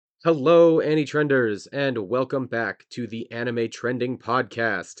Hello, Trenders, and welcome back to the Anime Trending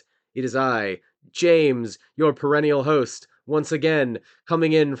Podcast. It is I, James, your perennial host, once again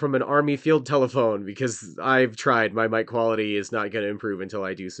coming in from an army field telephone because I've tried. My mic quality is not going to improve until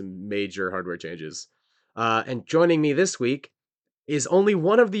I do some major hardware changes. And joining me this week is only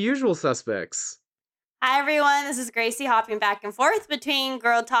one of the usual suspects. Hi everyone, this is Gracie hopping back and forth between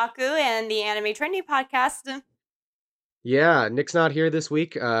Girl Taku and the Anime Trendy podcast. Yeah, Nick's not here this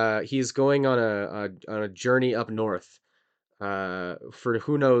week. He's going on a journey up north. For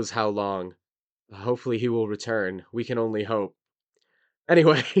who knows how long. Hopefully he will return. We can only hope.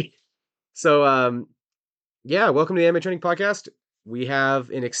 Anyway, so yeah, welcome to the Anime Training Podcast. We have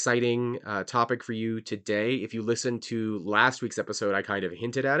an exciting topic for you today. If you listened to last week's episode, I kind of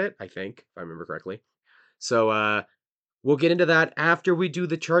hinted at it, I think, if I remember correctly. So we'll get into that after we do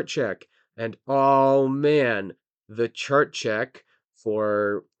the chart check. And oh man, the chart check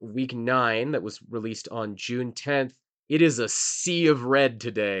for week 9 that was released on June 10th. It is a sea of red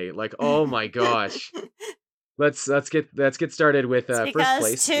today. Like, oh my gosh. Let's get started with It's first because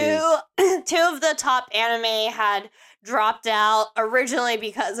place is two of the top anime had dropped out originally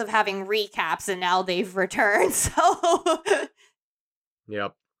because of having recaps, and now they've returned. So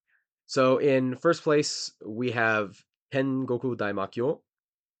yep. So in first place we have Tengoku Daimakyo.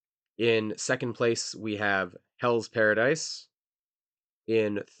 In second place we have Hell's Paradise.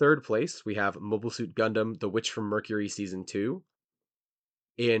 In third place we have Mobile Suit Gundam: The Witch from Mercury Season 2.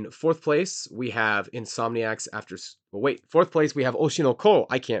 In fourth place we have Insomniacs After. Well, wait, fourth place we have Oshino Ko.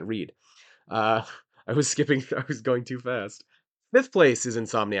 I can't read. Uh, I was skipping. I was going too fast. Fifth place is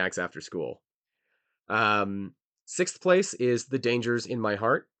Insomniacs After School. Sixth place is The Dangers in My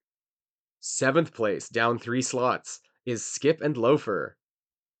Heart. Seventh place, down 3 slots, is Skip and Loafer.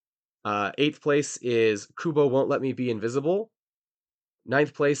 Eighth place is Kubo Won't Let Me Be Invisible.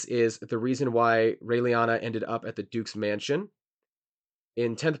 Ninth place is The Reason Why Raeliana Ended Up at the Duke's Mansion.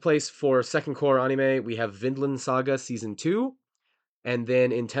 In 10th place for second core anime, we have Vinland Saga Season 2. And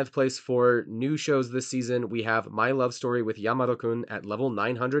then in 10th place for new shows this season, we have My Love Story with Yamado-kun at level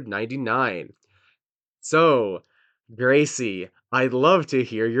 999. So, Gracie, I'd love to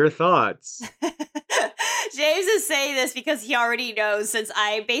hear your thoughts. James is saying this because he already knows, since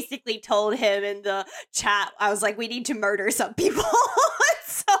I basically told him in the chat, I was like, we need to murder some people.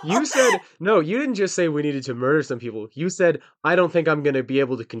 You said, no, you didn't just say we needed to murder some people. You said, I don't think I'm going to be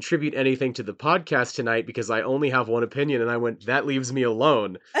able to contribute anything to the podcast tonight because I only have one opinion. And I went, that leaves me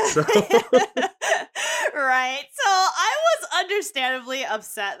alone. So Right. So I was understandably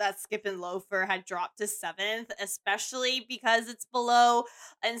upset that Skip and Loafer had dropped to 7th, especially because it's below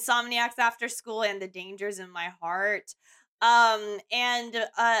Insomniacs After School and The Dangers in My Heart. And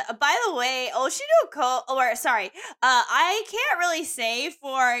by the way, I can't really say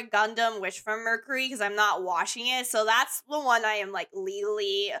for Gundam Witch from Mercury because I'm not watching it, so that's the one I am like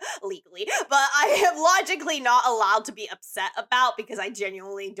legally, but I am logically not allowed to be upset about because I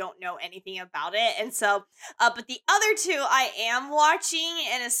genuinely don't know anything about it. And so, but the other two I am watching,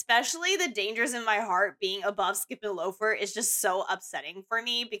 and especially The Dangers in My Heart being above Skip and Loafer is just so upsetting for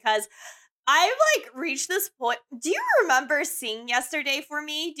me because I've like reached this point. Do you remember Sing Yesterday for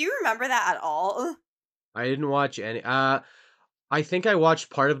Me? Do you remember that at all? I didn't watch any. I think I watched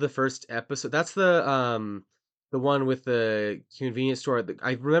part of the first episode. That's the one with the convenience store.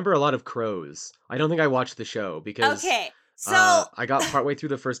 I remember a lot of crows. I don't think I watched the show because Okay. So I got partway through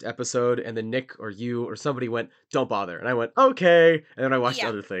the first episode, and then Nick or you or somebody went, "Don't bother," and I went, "Okay," and then I watched yeah.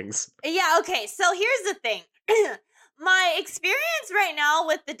 other things. Yeah, okay. So here's the thing. My experience right now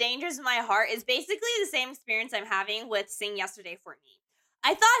with The Dangers in My Heart is basically the same experience I'm having with Sing Yesterday for Me.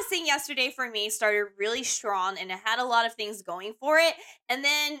 I thought Sing Yesterday for Me started really strong and it had a lot of things going for it. And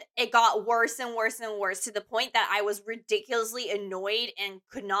then it got worse and worse and worse to the point that I was ridiculously annoyed and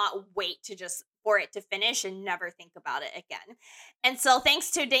could not wait to just for it to finish and never think about it again. And so thanks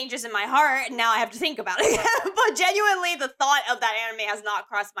to Dangers in My Heart, now I have to think about it again. But genuinely, the thought of that anime has not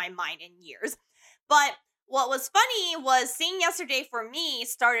crossed my mind in years. But what was funny was Seeing Yesterday for Me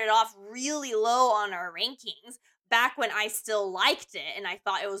started off really low on our rankings back when I still liked it and I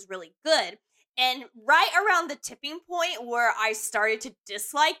thought it was really good. And right around the tipping point where I started to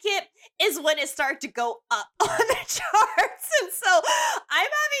dislike it is when it started to go up on the charts. And so I'm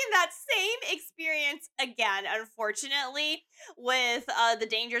having that same experience again, unfortunately, with The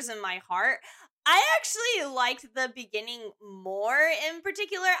Dangers in My Heart. I actually liked the beginning more in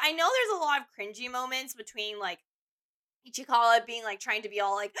particular. I know there's a lot of cringy moments between like Ichikawa being like trying to be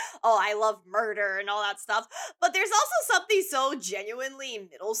all like, oh, I love murder and all that stuff. But there's also something so genuinely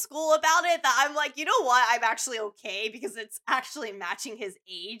middle school about it that I'm like, you know what? I'm actually okay because it's actually matching his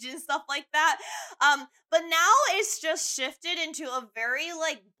age and stuff like that. But now it's just shifted into a very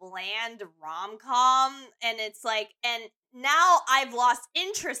like bland rom com, and it's like, and now I've lost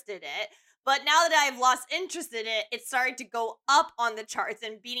interest in it. But now that I've lost interest in it, it started to go up on the charts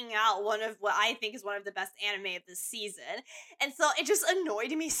and beating out one of what I think is one of the best anime of this season. And so it just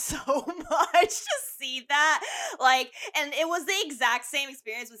annoyed me so much to see that. Like, and it was the exact same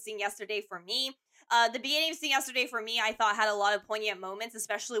experience with Seeing Yesterday for me. The beginning of Seeing Yesterday for me, I thought had a lot of poignant moments,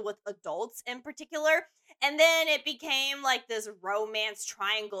 especially with adults in particular. And then it became like this romance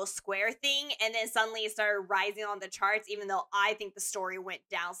triangle square thing. And then suddenly it started rising on the charts, even though I think the story went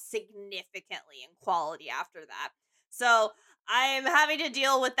down significantly in quality after that. So I'm having to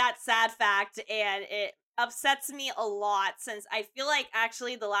deal with that sad fact, and it upsets me a lot since I feel like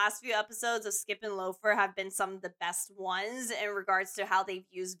actually the last few episodes of Skip and Loafer have been some of the best ones in regards to how they've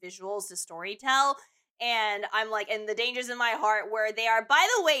used visuals to storytell. And I'm like, and the dangers in my heart, where they are, by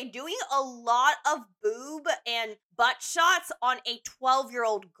the way, doing a lot of boob and butt shots on a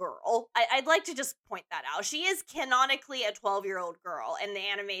 12-year-old girl. I'd like to just point that out. She is canonically a 12-year-old girl, and the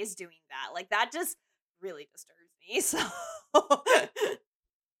anime is doing that. Like, that just really disturbs me. So,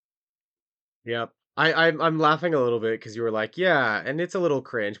 Yep. I'm laughing a little bit because you were like, yeah, and it's a little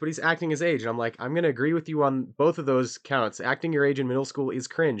cringe, but he's acting his age, and I'm like, I'm gonna agree with you on both of those counts. Acting your age in middle school is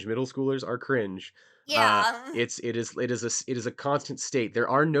cringe. Middle schoolers are cringe. yeah. It is a constant state. There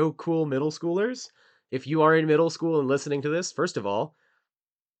are no cool middle schoolers. If you are in middle school and listening to this, first of all,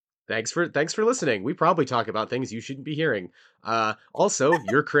 thanks for listening. We probably talk about things you shouldn't be hearing. Also,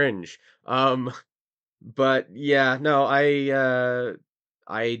 you're cringe. Um, but yeah, no,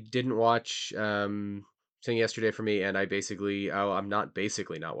 I didn't watch Sing Yesterday for me, and I'm not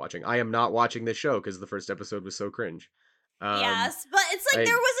basically not watching. I am not watching this show because the first episode was so cringe. Um, Yes, but it's like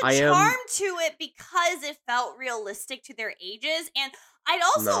there I was I a charm am to it because it felt realistic to their ages. And I'd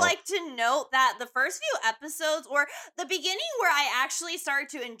also no. like to note that the first few episodes, or the beginning where I actually started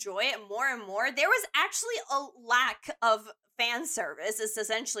to enjoy it more and more, there was actually a lack of fan service, is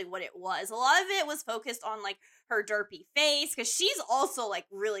essentially what it was. A lot of it was focused on like her derpy face, because she's also like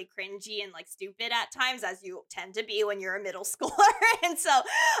really cringy and like stupid at times, as you tend to be when you're a middle schooler. and so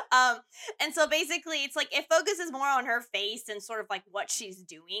um and so basically, it's like it focuses more on her face and sort of like what she's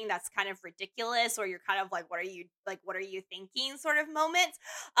doing. That's kind of ridiculous, or you're kind of like, what are you thinking, sort of moments.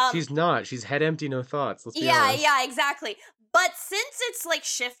 Um, She's not. She's head empty, no thoughts. Let's be yeah, honest. yeah, exactly. But since it's like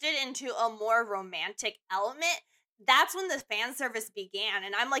shifted into a more romantic element, that's when the fan service began.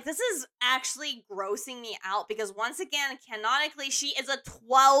 And I'm like, this is actually grossing me out because once again, canonically, she is a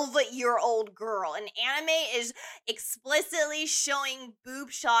 12-year-old girl. And anime is explicitly showing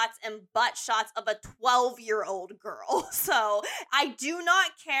boob shots and butt shots of a 12-year-old girl. So I do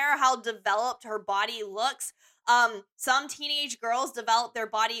not care how developed her body looks. Some teenage girls develop their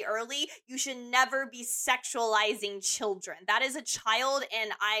body early. You should never be sexualizing children. That is a child,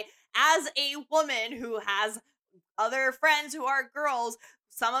 and I, as a woman who has other friends who are girls,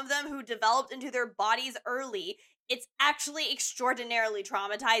 some of them who developed into their bodies early, it's actually extraordinarily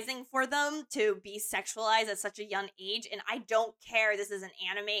traumatizing for them to be sexualized at such a young age. And I don't care, this is an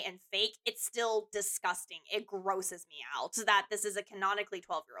anime and fake, it's still disgusting. It grosses me out that this is a canonically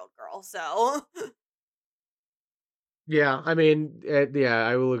 12-year-old girl. So Yeah, I mean, yeah,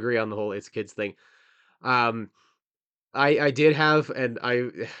 I will agree on the whole it's kids thing. Um, I did have and I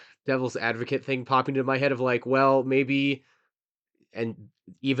devil's advocate thing popping into my head of like, well, maybe, and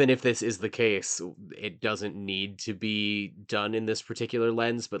even if this is the case, it doesn't need to be done in this particular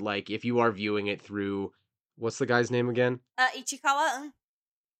lens, but like if you are viewing it through what's the guy's name again? Ichikawa.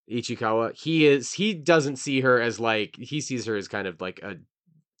 Ichikawa. He doesn't see her as like he sees her as kind of like a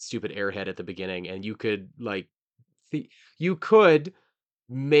stupid airhead at the beginning, and you could like you could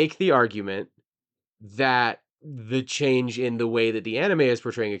make the argument that the change in the way that the anime is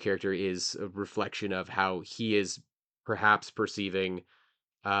portraying a character is a reflection of how he is perhaps perceiving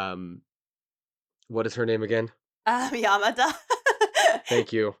um what is her name again? Yamada.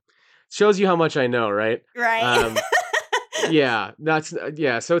 Thank you. Shows you how much I know, right? Right. Um yeah,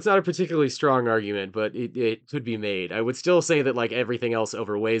 yeah, so it's not a particularly strong argument, but it could be made. I would still say that like everything else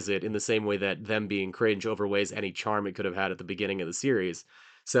overweighs it in the same way that them being cringe overweighs any charm it could have had at the beginning of the series.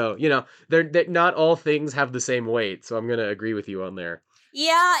 So, not all things have the same weight, so I'm going to agree with you on there.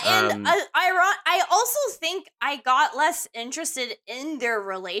 Yeah, and Um I also think I got less interested in their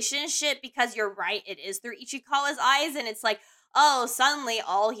relationship because you're right, it is through Ichikawa's eyes, and it's like, oh, suddenly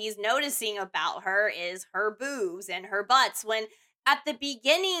all he's noticing about her is her boobs and her butts, when at the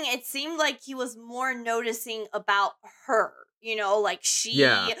beginning it seemed like he was more noticing about her. Like,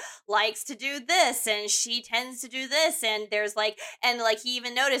 Yeah. she likes to do this and she tends to do this, and there's like, and like he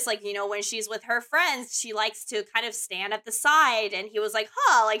even noticed, like, when she's with her friends, she likes to kind of stand at the side, and he was like,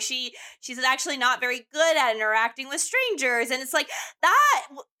 huh, like she's actually not very good at interacting with strangers. And it's like that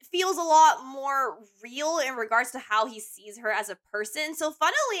feels a lot more real in regards to how he sees her as a person. So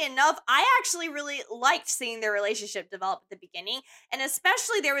funnily enough, I actually really liked seeing their relationship develop at the beginning, and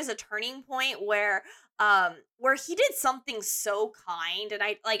especially there was a turning point where he did something so kind, and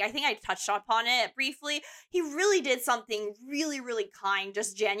I think I touched upon it briefly. He really did something really, really kind,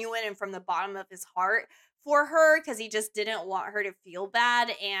 just genuine and from the bottom of his heart for her, because he just didn't want her to feel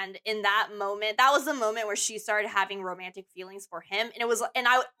bad. And in that moment, that was the moment where she started having romantic feelings for him. And it was, and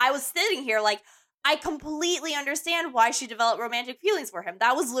I was sitting here like, I completely understand why she developed romantic feelings for him.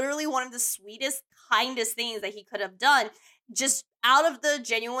 That was literally one of the sweetest, kindest things that he could have done, just out of the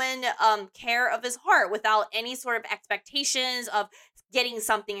genuine care of his heart, without any sort of expectations of getting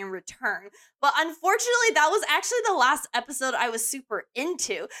something in return. But unfortunately, that was actually the last episode I was super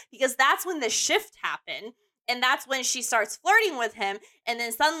into, because that's when the shift happened. And that's when she starts flirting with him. And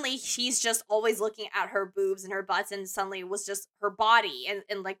then suddenly he's just always looking at her boobs and her butts. And suddenly it was just her body,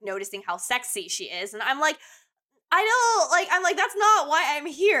 and like noticing how sexy she is. And I'm like, I know, like, I'm like, that's not why I'm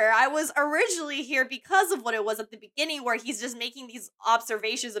here. I was originally here because of what it was at the beginning, where he's just making these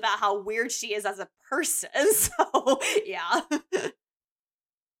observations about how weird she is as a person. So, yeah.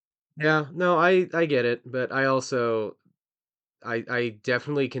 Yeah, no, I get it, but I also I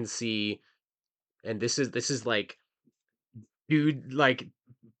definitely can see, and this is like, dude, like,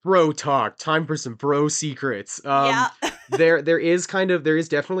 bro talk, time for some bro secrets. Yeah. There is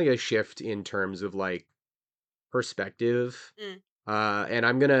definitely a shift in terms of like perspective. Mm, And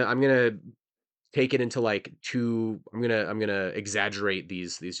I'm gonna take it into like two. I'm gonna exaggerate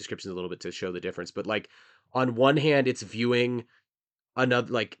these descriptions a little bit to show the difference. But like, on one hand, it's viewing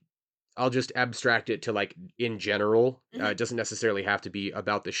another, like, I'll just abstract it to like in general. mhm, It doesn't necessarily have to be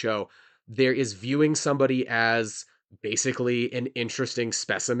about the show. There is viewing somebody as basically an interesting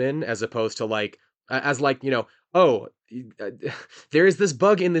specimen, as opposed to like, as like, oh, uh, there is this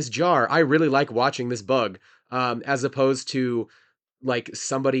bug in this jar. I really like watching this bug. As opposed to like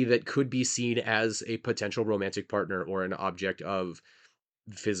somebody that could be seen as a potential romantic partner or an object of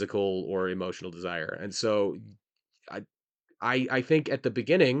physical or emotional desire. And so I I think at the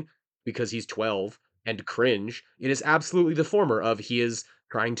beginning, because he's 12 and cringe, it is absolutely the former of he is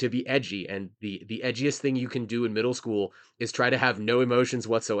trying to be edgy, and the edgiest thing you can do in middle school is try to have no emotions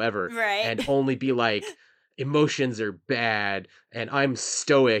whatsoever right. and only be like, emotions are bad and I'm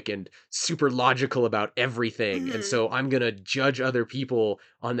stoic and super logical about everything, and Mhm, so I'm going to judge other people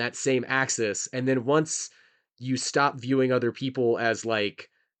on that same axis. And then once you stop viewing other people as like,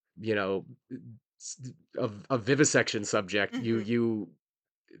 you know, a vivisection subject, mhm.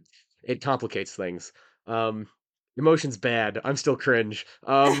 it complicates things. Um, Emotion's bad. I'm still cringe.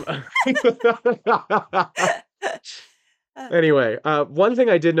 Uh, Anyway, one thing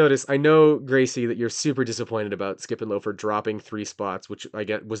I did notice, I know, Gracie, that you're super disappointed about Skip and Loafer dropping 3 spots, which I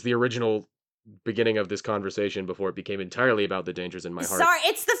get was the original beginning of this conversation before it became entirely about the dangers in my heart. Sorry,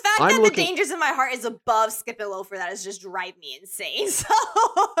 it's the fact I'm that the looking. dangers in my heart is above Skip and Loafer that is just drive me insane. So,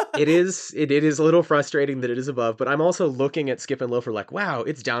 It is a little frustrating that it is above, but I'm also looking at Skip and Loafer like, wow,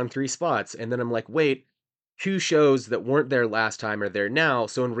 it's down 3 spots, and then I'm like, wait, two shows that weren't there last time are there now,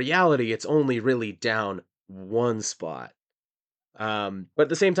 so in reality, it's only really down 1 spot. But at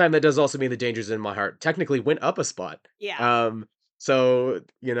the same time, that does also mean the Dangers in My Heart technically went up a spot. yeah. Um, so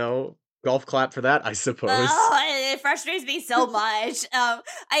golf clap for that, I suppose. Oh, it frustrates me so much.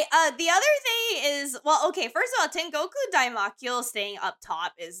 I the other thing is, well, okay, first of all, Tengoku Daimakyo staying up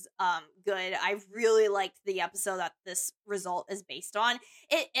top is good. I really liked the episode that this result is based on.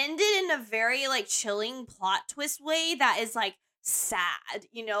 It ended in a very like chilling plot twist way that is like sad,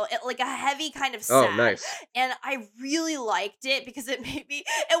 like a heavy kind of Oh, sad. nice. And I really liked it because it made me,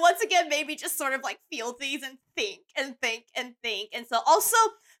 it once again made me just sort of like feel things and think and think and think. And so also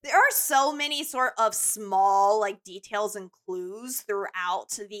there are so many sort of small like details and clues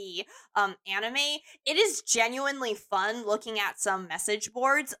throughout the anime. It is genuinely fun looking at some message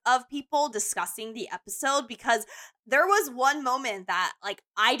boards of people discussing the episode, because there was one moment that like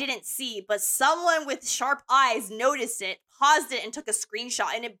I didn't see, but someone with sharp eyes noticed it, paused it, and took a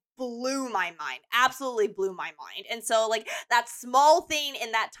screenshot, and it blew my mind. Absolutely blew my mind. And so like that small thing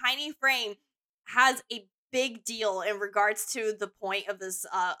in that tiny frame has a big deal in regards to the point of this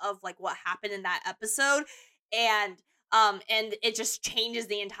of like what happened in that episode. And And it just changes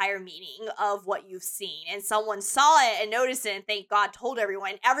the entire meaning of what you've seen. And someone saw it and noticed it, and thank God told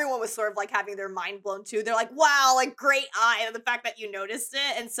everyone. Everyone was sort of like having their mind blown too. They're like, wow, like great eye, and the fact that you noticed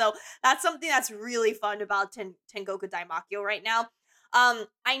it. And so that's something that's really fun about Tengoku Daimakyo right now.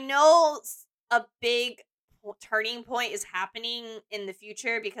 I know a big turning point is happening in the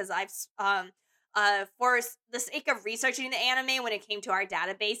future because for the sake of researching the anime when it came to our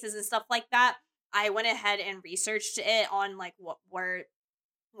databases and stuff like that, I went ahead and researched it on like what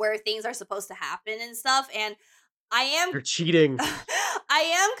where things are supposed to happen and stuff, and I am You're cheating. I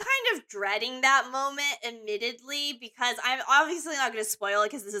am kind of dreading that moment, admittedly, because I'm obviously not going to spoil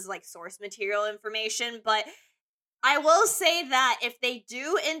it because this is like source material information, but I will say that if they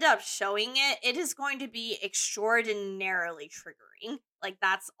do end up showing it, it is going to be extraordinarily triggering. Like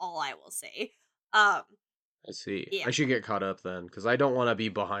that's all I will say. Um I see. yeah. I should get caught up then, because I don't want to be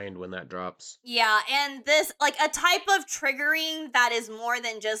behind when that drops. Yeah, and this like a type of triggering that is more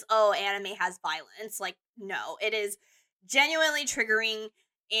than just oh anime has violence. Like no, it is genuinely triggering,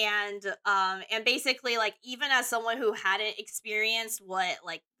 and basically like even as someone who hadn't experienced what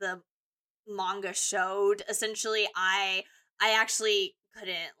like the manga showed, essentially I actually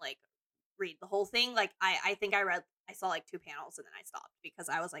couldn't like read the whole thing. Like I think I saw like two panels and then I stopped because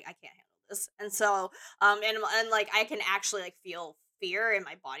I was like I can't handle this. And so and like I can actually like feel fear and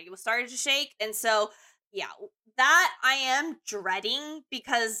my body was starting to shake. And so yeah, that I am dreading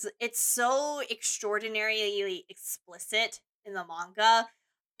because it's so extraordinarily explicit in the manga.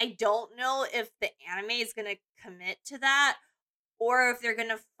 I don't know if the anime is going to commit to that or if they're going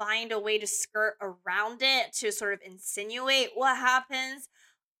to find a way to skirt around it to sort of insinuate what happens.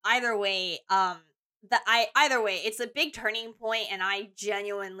 Either way, either way, it's a big turning point, and I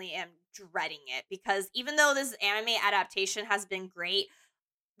genuinely am dreading it because even though this anime adaptation has been great,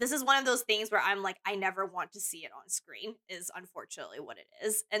 this is one of those things where I'm like, I never want to see it on screen. Is unfortunately what it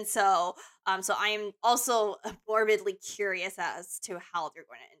is, and so I am also morbidly curious as to how they're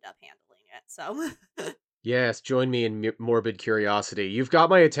going to end up handling it. So Yes, join me in morbid curiosity. You've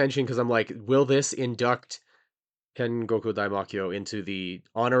got my attention because I'm like, will this induct Ken Goku Daimakyo into the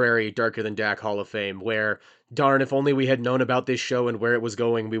honorary Darker Than Dak Hall of Fame, where, darn, if only we had known about this show and where it was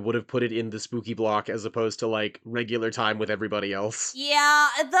going, we would have put it in the spooky block as opposed to, like, regular time with everybody else. yeah,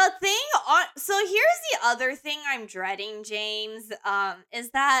 the thing on so here's the other thing I'm dreading, James,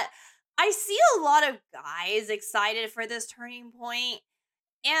 is that I see a lot of guys excited for this turning point,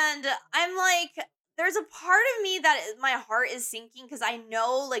 and I'm like, there's a part of me that my heart is sinking because I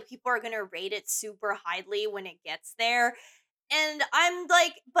know like people are gonna rate it super highly when it gets there, and I'm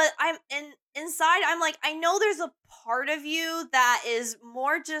like, but inside I'm like, I know there's a part of you that is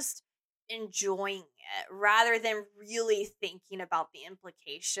more just enjoying it rather than really thinking about the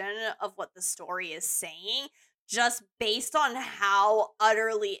implication of what the story is saying just based on how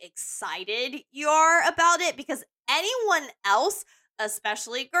utterly excited you are about it because anyone else,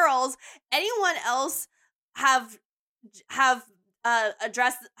 especially girls, anyone else have have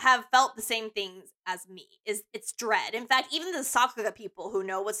have felt the same things as me. Is it's dread. In fact, even the Sakuga people who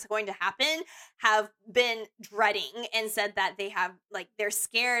know what's going to happen have been dreading and said that they have like they're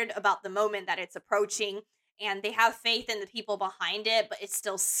scared about the moment that it's approaching and they have faith in the people behind it, but it's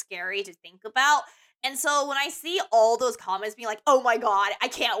still scary to think about. And so when I see all those comments being like, "Oh my god, I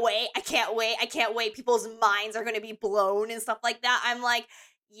can't wait. I can't wait. I can't wait. People's minds are going to be blown and stuff like that." I'm like,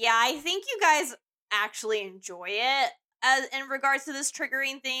 "Yeah, I think you guys actually enjoy it as in regards to this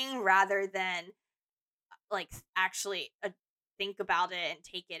triggering thing rather than like actually think about it and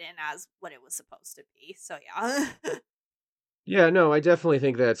take it in as what it was supposed to be." So yeah. Yeah, no, I definitely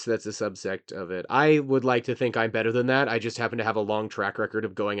think that's a subsect of it. I would like to think I'm better than that. I just happen to have a long track record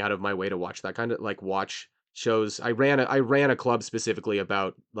of going out of my way to watch that kind of like watch shows. I ran a club specifically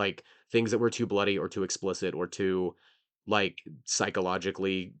about like things that were too bloody or too explicit or too like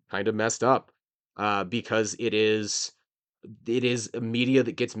psychologically kind of messed up. Because it is a media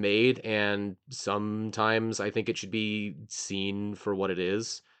that gets made and sometimes I think it should be seen for what it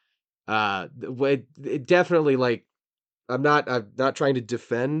is. It definitely like I'm not trying to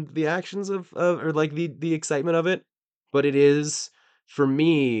defend the actions of or like the excitement of it, but it is for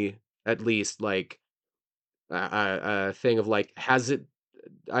me at least like a thing of like has it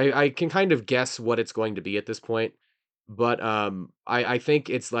I can kind of guess what it's going to be at this point, but I think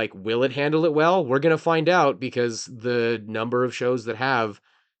it's like will it handle it well? We're gonna find out because the number of shows that have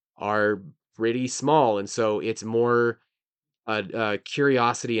are pretty small, and so it's more a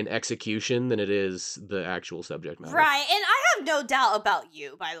curiosity and execution than it is the actual subject matter. Right. And I have no doubt about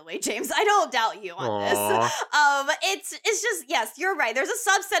you, by the way, James. I don't doubt you on this. Aw. It's just, yes, you're right. There's a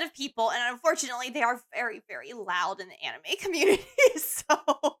subset of people, and unfortunately, they are very, very loud in the anime community. So,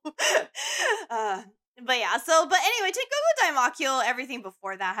 uh, but yeah. So, but anyway, Tengoku Daimakyo, everything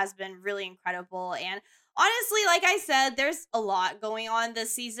before that has been really incredible, and honestly, like I said, there's a lot going on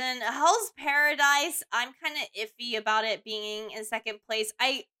this season. Hell's Paradise, I'm kind of iffy about it being in second place.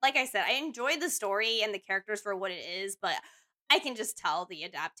 Like I said, I enjoyed the story and the characters for what it is, but I can just tell the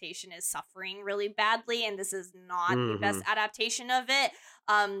adaptation is suffering really badly, and this is not the best Mm-hmm. adaptation of it.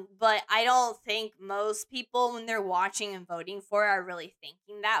 But I don't think most people, when they're watching and voting for it, are really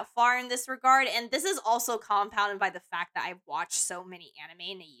thinking that far in this regard. And this is also compounded by the fact that I've watched so many anime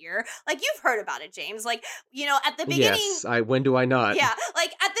in a year. Like, you've heard about it, James. Like, at the beginning, Yes, when do I not? yeah,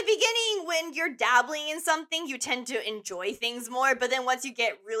 like at the beginning, when you're dabbling in something, you tend to enjoy things more. But then once you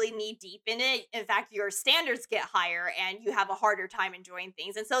get really knee deep in it, in fact, your standards get higher and you have a harder time enjoying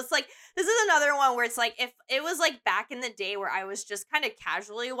things. And so it's like, this is another one where it's like, if it was like back in the day where I was just kind of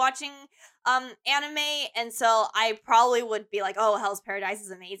casually watching anime, and so I probably would be like, oh, Hell's Paradise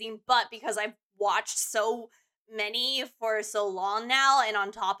is amazing. But because I've watched so many for so long now, and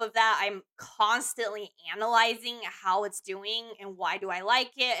on top of that, I'm constantly analyzing how it's doing and why do I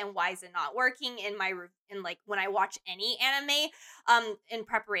like it and why is it not working in in like when I watch any anime in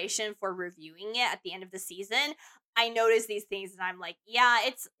preparation for reviewing it at the end of the season. I notice these things and I'm like, yeah,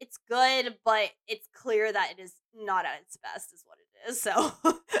 it's good, but it's clear that it is not at its best is what it is. So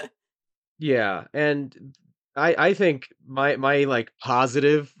Yeah, and I think my like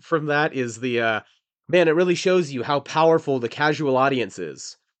positive from that is the man, it really shows you how powerful the casual audience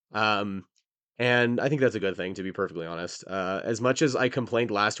is. Um and I think that's a good thing, to be perfectly honest. As much as I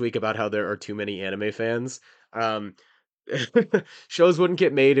complained last week about how there are too many anime fans, um shows wouldn't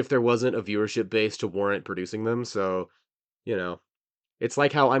get made if there wasn't a viewership base to warrant producing them, so, you know, it's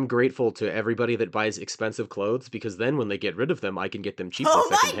like how I'm grateful to everybody that buys expensive clothes because then when they get rid of them, I can get them cheaply oh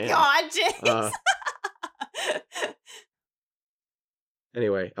my secondhand. god, Uh James.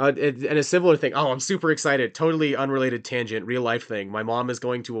 Anyway, and a similar thing. Oh, I'm super excited. Totally unrelated tangent, real life thing. My mom is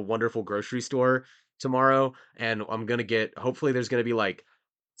going to a wonderful grocery store tomorrow, and I'm gonna get. Hopefully, there's gonna be like,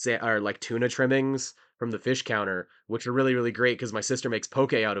 say, or like tuna trimmings from the fish counter, which are really, really great because my sister makes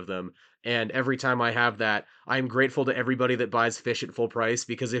poke out of them. And every time I have that, I'm grateful to everybody that buys fish at full price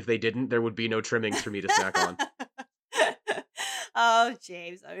because if they didn't, there would be no trimmings for me to snack on. Oh,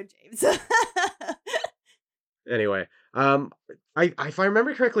 James. Oh, James. Anyway, if I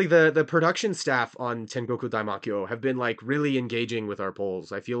remember correctly, the production staff on Tengoku Daimakyo have been like really engaging with our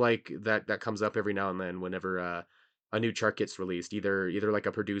polls. I feel like that comes up every now and then whenever a new chart gets released. Either like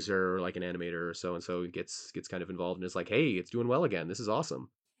a producer or like an animator or so and so gets kind of involved and is like, hey, it's doing well again. This is awesome.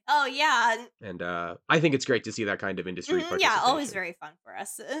 Oh, yeah. And I think it's great to see that kind of industry Yeah, always participation. very fun for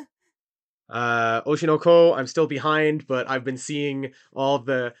us. Oshinoko, I'm still behind, but I've been seeing all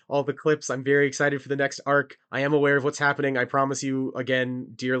the clips. I'm very excited for the next arc. I am aware of what's happening. I promise you, again,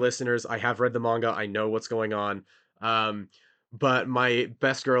 dear listeners, I have read the manga. I know what's going on. Um, but my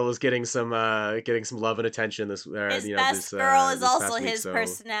best girl is getting some love and attention this His best girl is this also past week. his So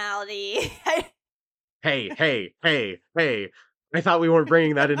personality. hey, I thought we weren't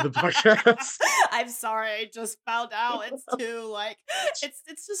bringing that into the podcast. I'm sorry, I just found out. It's too like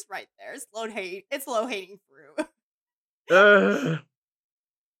it's just right there. It's low hanging fruit. uh,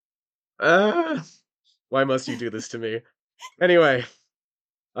 uh, why must you do this to me? Anyway.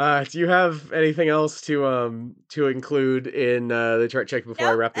 Do you have anything else to include in the chart check before I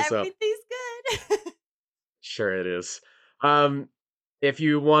Nope, wrap this up? everything's good. Sure it is. Um, if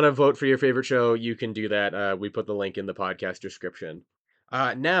you want to vote for your favorite show, you can do that. We put the link in the podcast description.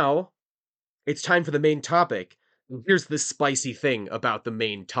 Now it's time for the main topic. Here's the spicy thing about the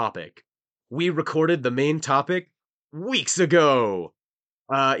main topic. We recorded the main topic weeks ago.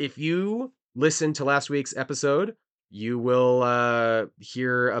 If you listen to last week's episode, you will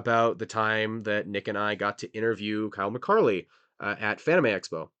hear about the time that Nick and I got to interview Kyle McCarley at Fanime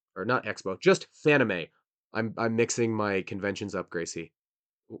Expo, or not Expo, just Fanime. I'm mixing my conventions up, Gracie.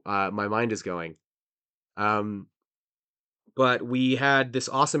 My mind is going. Um, but we had this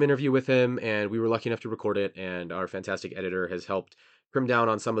awesome interview with him, and we were lucky enough to record it. And our fantastic editor has helped trim down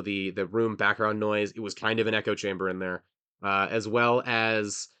on some of the room background noise. It was kind of an echo chamber in there, as well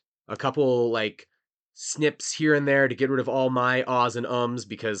as a couple like snips here and there to get rid of all my ahs and ums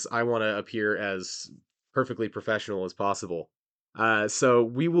because I want to appear as perfectly professional as possible. So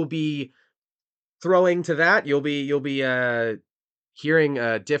we will be throwing to that. You'll be hearing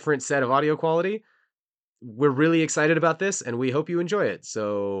a different set of audio quality. We're really excited about this and we hope you enjoy it.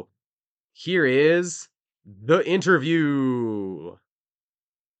 So here is The interview.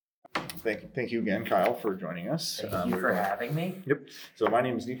 Thank you again, Kyle, for joining us. Thank you for having me. Yep. So my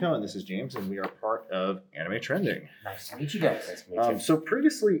name is Nico, and this is James, and we are part of Anime Trending. Nice to meet you guys. Nice to meet you. So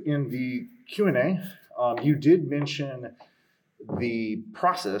previously in the Q&A, you did mention the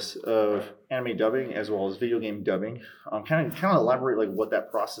process of anime dubbing as well as video game dubbing. Kind of elaborate like what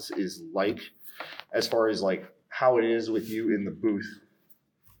that process is like, as far as like how it is with you in the booth.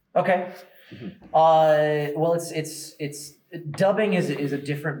 Okay. Well, it's dubbing is a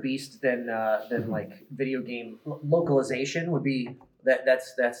different beast than like video game localization would be.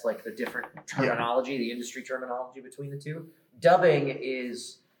 That's like the different terminology, the industry terminology between the two. Dubbing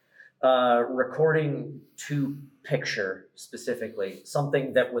is recording to picture, specifically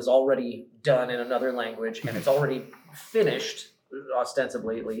something that was already done in another language and it's already finished,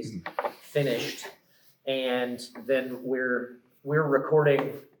 ostensibly at least finished, and then we're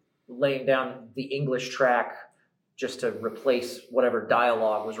recording, laying down the English track just to replace whatever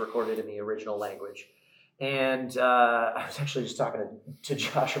dialogue was recorded in the original language. And I was actually just talking to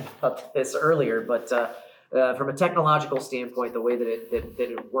Josh about this earlier, but from a technological standpoint, the way that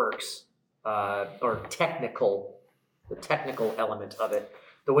it works, or the technical element of it,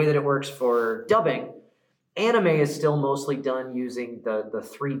 the way that it works for dubbing, anime is still mostly done using the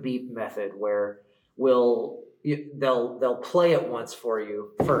 3-beep method, where they'll play it once for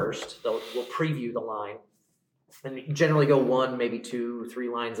you first. We'll preview the line, and you generally go 1, maybe 2, 3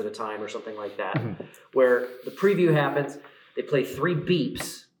 lines at a time or something like that. Mm-hmm. Where the preview happens, they play 3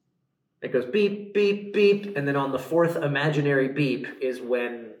 beeps. It goes beep, beep, beep, and then on the 4th imaginary beep is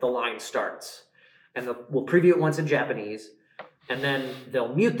when the line starts. And we'll preview it once in Japanese, and then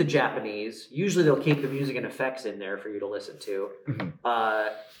they'll mute the Japanese. Usually they'll keep the music and effects in there for you to listen to.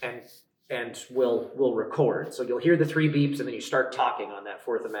 Mm-hmm. And we'll record. So you'll hear the 3 beeps, and then you start talking on that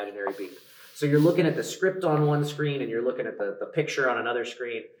 4th imaginary beep. So you're looking at the script on one screen, and you're looking at the picture on another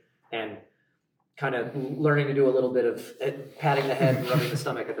screen, and kind of learning to do a little bit of patting the head and rubbing the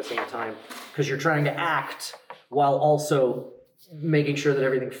stomach at the same time, because you're trying to act while also making sure that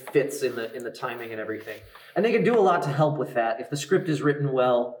everything fits in the timing and everything. And they can do a lot to help with that. If the script is written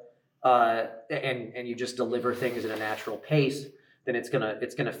well, and you just deliver things at a natural pace, then it's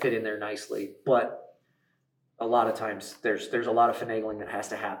gonna fit in there nicely. But a lot of times there's a lot of finagling that has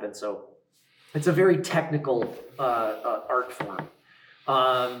to happen. So it's a very technical art form.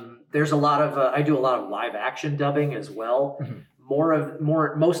 There's a lot of I do a lot of live action dubbing as well.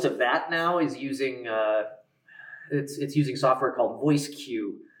 Mm-hmm. Most of that now is using it's using software called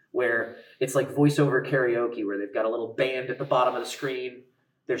VoiceQ, where it's like voiceover karaoke, where they've got a little band at the bottom of the screen.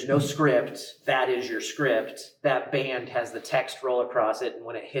 There's no script. That is your script. That band has the text roll across it, and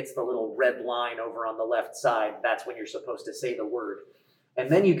when it hits the little red line over on the left side, that's when you're supposed to say the word. And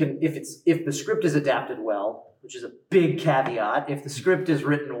then you can, if the script is adapted well, which is a big caveat, if the script is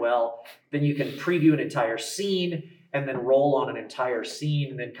written well, then you can preview an entire scene and then roll on an entire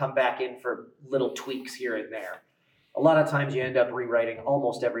scene and then come back in for little tweaks here and there. A lot of times you end up rewriting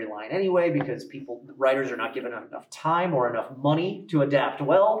almost every line anyway, because writers are not given enough time or enough money to adapt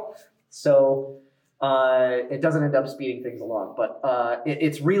well. So it doesn't end up speeding things along. But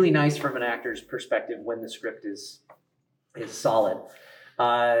it's really nice from an actor's perspective when the script is solid.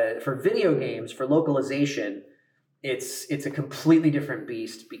 For video games, for localization, it's a completely different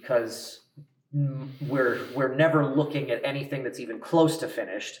beast, because we're never looking at anything that's even close to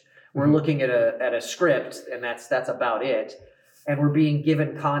finished. We're looking at a script, and that's about it. And we're being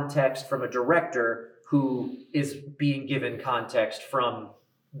given context from a director who is being given context from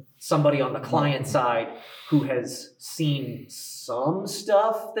somebody on the client side who has seen some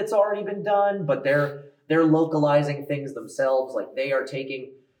stuff that's already been done, but they're localizing things themselves. Like they are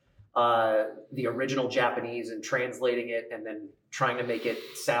taking the original Japanese and translating it and then trying to make it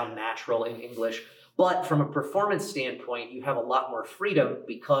sound natural in English. But from a performance standpoint, you have a lot more freedom,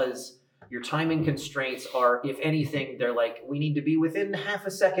 because your timing constraints are, if anything, they're like, we need to be within half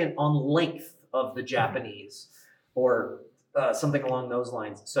a second on length of the Japanese, or something along those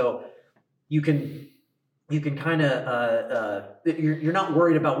lines. So you can kind of, you're not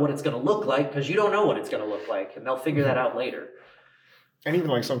worried about what it's going to look like, because you don't know what it's going to look like, and they'll figure that out later. And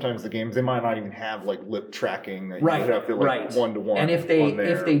even like sometimes the games, they might not even have like lip tracking that right, you have to like one-to-one. And if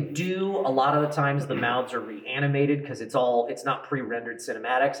they do, a lot of the times the mouths are reanimated, because it's not pre-rendered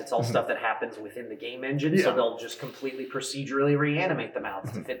cinematics. It's all stuff that happens within the game engine. Yeah. So they'll just completely procedurally reanimate the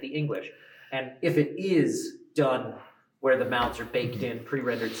mouths to fit the English. And if it is done where the mouths are baked in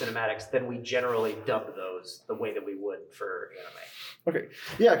pre-rendered cinematics, then we generally dub those the way that we would for anime. Okay.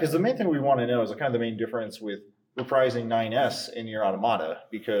 Yeah, because the main thing we want to know is kind of the main difference with reprising 9S in your Automata,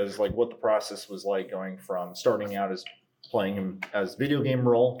 because like what the process was like going from starting out as playing him as video game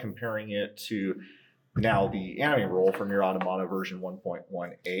role, comparing it to now the anime role from your Automata version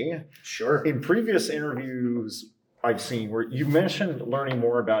 1.1a. Sure. In previous interviews I've seen where you mentioned learning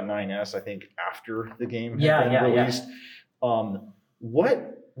more about 9S, I think after the game had been released.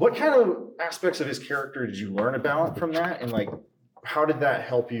 What kind of aspects of his character did you learn about from that, and like how did that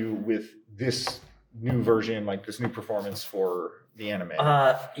help you with this new version, like this new performance for the anime?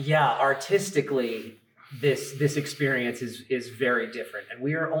 Artistically, this experience is very different, and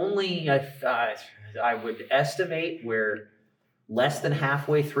we are only I would estimate we're less than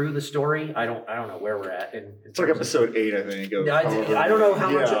halfway through the story. I don't know where we're at. It's like episode 8, I think. I don't know how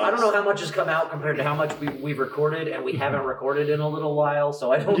much. I don't know how much has come out compared to how much we've recorded, and we haven't recorded in a little while.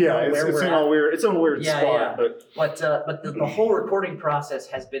 So I don't know where we're at. It's in a weird spot. But the whole recording process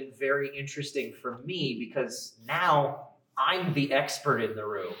has been very interesting for me, because now I'm the expert in the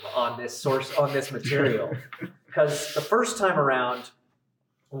room on this material. Because the first time around,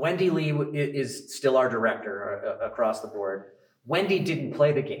 Wendy Lee is still our director across the board. Wendy didn't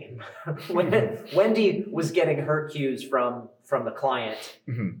play the game. Wendy was getting her cues from the client,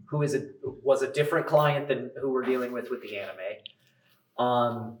 who was a different client than who we're dealing with the anime,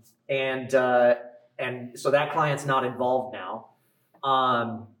 and so that client's not involved now.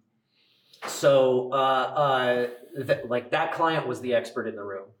 That client was the expert in the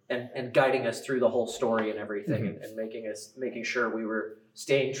room and guiding us through the whole story and everything, and making sure we were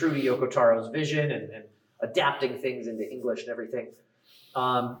staying true to Yoko Taro's vision and adapting things into English and everything.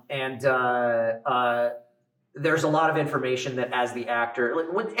 There's a lot of information that, as the actor,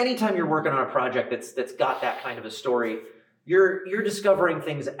 anytime you're working on a project that's got that kind of a story, you're discovering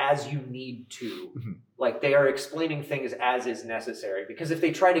things as you need to. Like, they are explaining things as is necessary, because if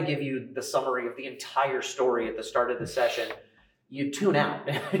they try to give you the summary of the entire story at the start of the session, you tune out.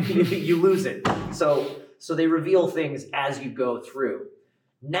 You lose it. So they reveal things as you go through.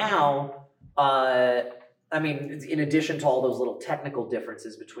 Now, in addition to all those little technical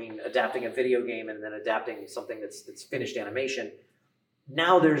differences between adapting a video game and then adapting something that's finished animation,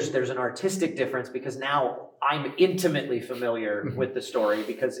 now there's an artistic difference, because now I'm intimately familiar with the story,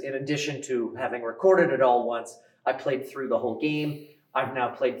 because in addition to having recorded it all once, I played through the whole game. I've now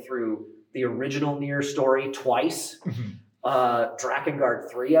played through the original Nier story twice. Drakengard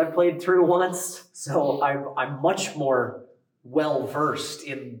 3 I've played through once. So I'm much more well-versed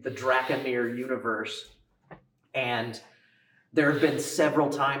in the Drakenir universe. And there have been several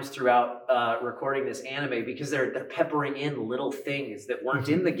times throughout recording this anime, because they're peppering in little things that weren't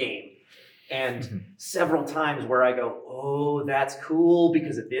in the game. And several times where I go, oh, that's cool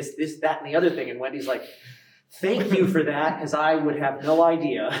because of this, that, and the other thing. And Wendy's like, thank you for that, because I would have no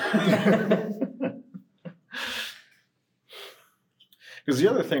idea. Because the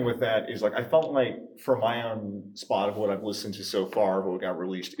other thing with that is, like, I felt like, from my own spot of what I've listened to so far, what got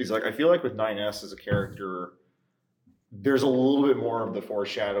released, is like, I feel like with 9S as a character, there's a little bit more of the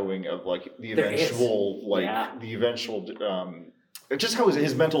foreshadowing of like the eventual, just how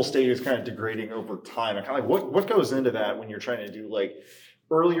his mental state is kind of degrading over time. And kind of like what goes into that when you're trying to do like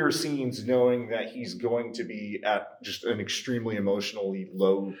earlier scenes, knowing that he's going to be at just an extremely emotionally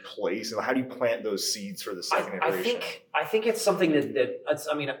low place, and how do you plant those seeds for the second iteration? I think it's something that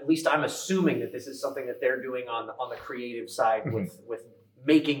at least I'm assuming that this is something that they're doing on the creative side with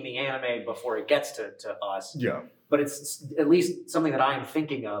making the anime before it gets to us. Yeah. But it's at least something that I'm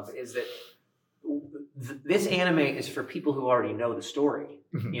thinking of, is that this anime is for people who already know the story.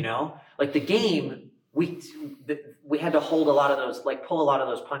 You know, like the game, we had to hold a lot of those, like pull a lot of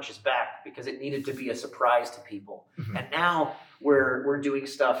those punches back, because it needed to be a surprise to people. And now we're doing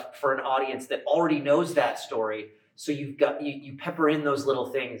stuff for an audience that already knows that story. So you pepper in those little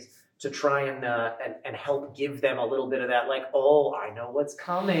things to try and help give them a little bit of that, like, oh, I know what's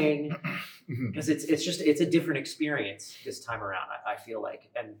coming, because it's a different experience this time around. I feel like,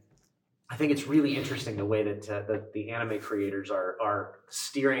 and I think it's really interesting the way that the anime creators are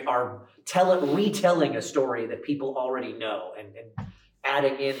retelling a story that people already know, and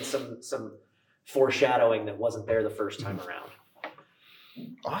adding in some foreshadowing that wasn't there the first time around.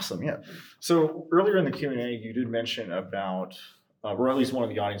 Awesome, yeah. So earlier in the Q&A, you did mention about, or at least one of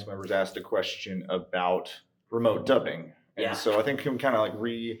the audience members asked a question about remote dubbing. And so I think we can kind of like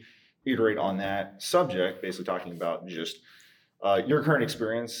reiterate on that subject, basically talking about just your current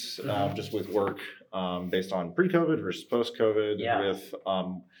experience just with work based on pre-COVID versus post-COVID, with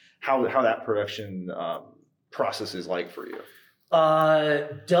how that production process is like for you.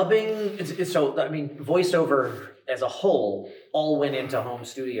 Dubbing, voiceover as a whole all went into home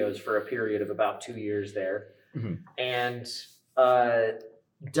studios for a period of about 2 years there. And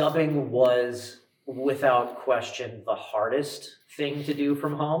dubbing was, without question, the hardest thing to do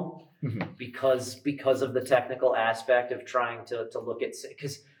from home because of the technical aspect of trying to look at,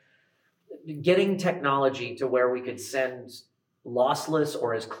 because getting technology to where we could send lossless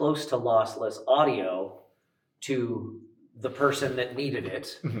or as close to lossless audio to the person that needed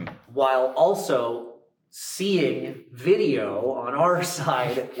it, while also seeing video on our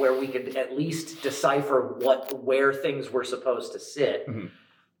side where we could at least decipher where things were supposed to sit.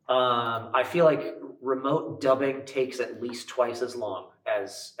 I feel like remote dubbing takes at least twice as long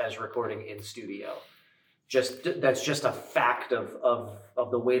as recording in studio. That's just a fact of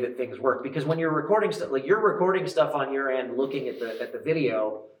the way that things work. Because when you're recording stuff, like you're recording stuff on your end, looking at the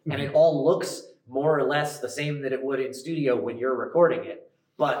video, and it all looks more or less the same that it would in studio when you're recording it.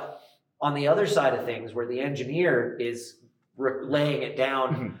 But on the other side of things, where the engineer is laying it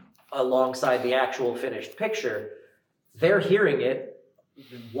down alongside the actual finished picture, they're hearing it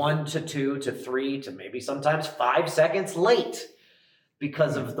 1 to 2 to 3 to maybe sometimes 5 seconds late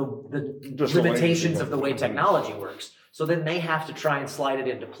because of the limitations of the way technology works. So then they have to try and slide it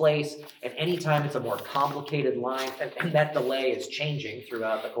into place. And anytime it's a more complicated line, and that delay is changing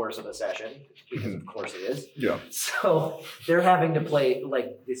throughout the course of a session, because of course it is. Yeah. So they're having to play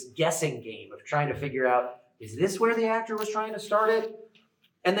like this guessing game of trying to figure out, is this where the actor was trying to start it?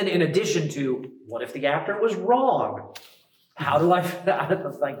 And then in addition to, what if the actor was wrong? How do I,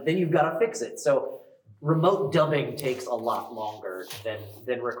 like, then you've got to fix it. So remote dubbing takes a lot longer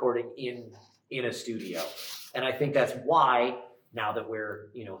than recording in a studio. And I think that's why, now that we're,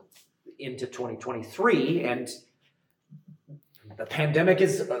 into 2023 and the pandemic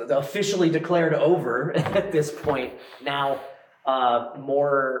is officially declared over at this point, now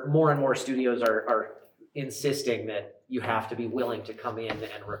more and more studios are insisting that you have to be willing to come in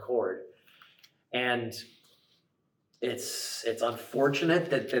and record. And it's unfortunate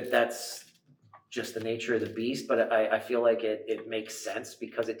that's just the nature of the beast, but I feel like it makes sense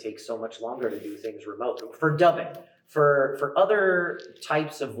because it takes so much longer to do things remote. For dubbing, for other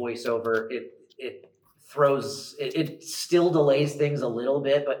types of voiceover, it still delays things a little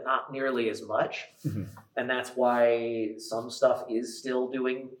bit, but not nearly as much. And that's why some stuff is still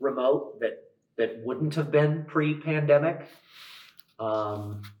doing remote that wouldn't have been pre-pandemic.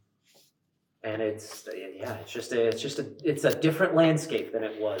 And it's a different landscape than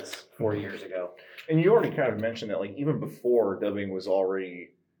it was 4 years ago. And you already kind of mentioned that, like, even before, dubbing was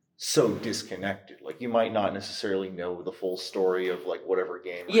already so disconnected. Like, you might not necessarily know the full story of, like, whatever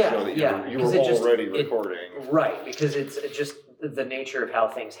game or show that you were already recording. Right, because it's just the nature of how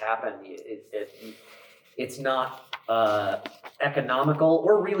things happen. It's not economical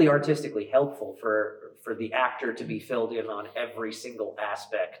or really artistically helpful for the actor to be filled in on every single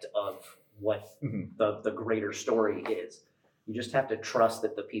aspect of what the greater story is. You just have to trust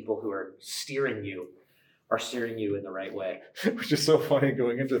that the people who are steering you in the right way. Which is so funny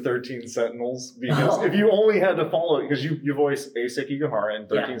going into 13 Sentinels, because if you only had to follow, because you voice Seki Gahara in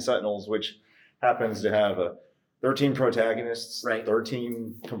 13 Sentinels, which happens to have 13 protagonists,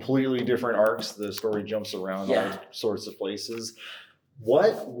 13 completely different arcs. The story jumps around all sorts of places.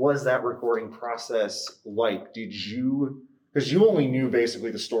 What was that recording process like? Because you only knew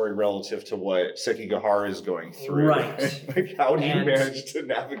basically the story relative to what Sekigahara is going through. Right. Like, how do you manage to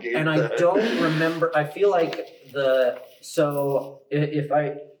navigate that? I don't remember. I feel like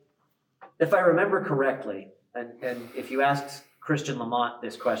if I remember correctly, and if you asked Christian Lamont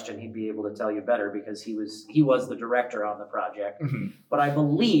this question, he'd be able to tell you better because he was the director on the project. But I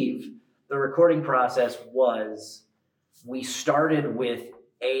believe the recording process was, we started with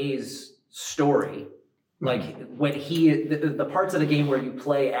A's story. Like when the parts of the game where you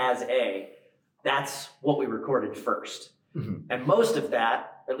play as A, that's what we recorded first. And most of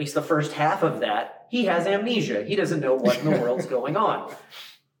that, at least the first half of that, he has amnesia. He doesn't know what in the world's going on.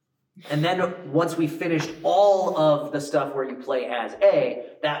 And then once we finished all of the stuff where you play as A,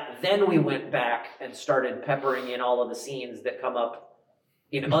 then we went back and started peppering in all of the scenes that come up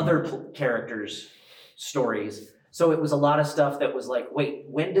in other characters' stories. So it was a lot of stuff that was like, wait,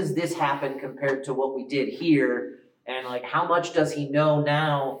 when does this happen compared to what we did here? And like, how much does he know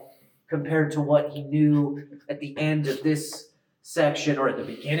now compared to what he knew at the end of this section or at the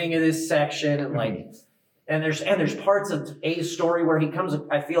beginning of this section? And like, and there's parts of A's story where he comes,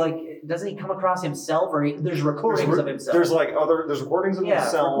 I feel like, doesn't he come across himself, or there's recordings of himself? There's recordings of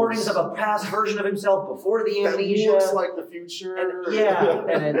himself. Recordings of a past version of himself before the amnesia. That looks like the future.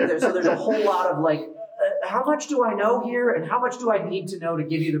 And so there's a whole lot of like, how much do I know here, and how much do I need to know to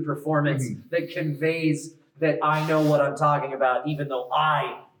give you the performance that conveys that I know what I'm talking about, even though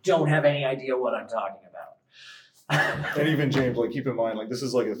I don't have any idea what I'm talking about. And even James, like, keep in mind, like, this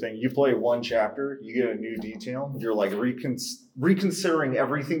is like a thing. You play one chapter, you get a new detail. You're like reconsidering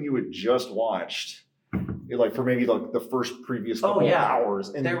everything you had just watched, like for maybe like the first previous couple of hours,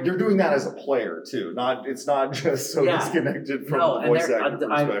 and you're doing that as a player too. It's not just so disconnected from the voice actor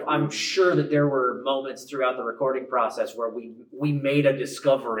perspective. I'm sure that there were moments throughout the recording process where we made a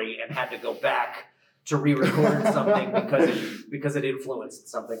discovery and had to go back to re-record something because it influenced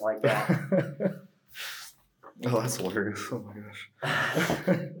something like that. Oh, that's hilarious! Oh my gosh.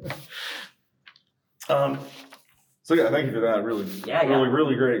 So yeah, thank you for that.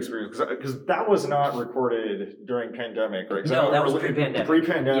 Really great experience, because that was not recorded during pandemic, right? No, that was pre-pandemic.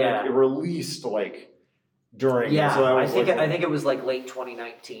 Pre-pandemic, it released like during. Yeah, so I think it was like late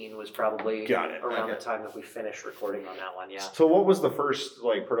 2019 was probably around the time that we finished recording on that one. Yeah. So what was the first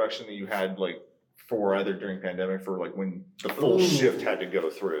like production that you had like for either during pandemic, for like when the full shift had to go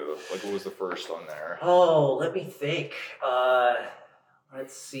through? Like, what was the first on there? Oh, let me think.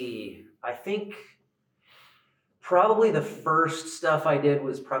 Let's see. I think probably the first stuff I did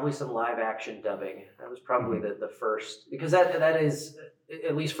was probably some live action dubbing. That was probably the first, because that is,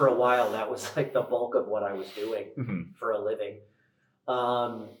 at least for a while, that was like the bulk of what I was doing for a living.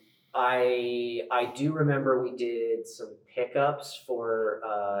 I do remember we did some pickups for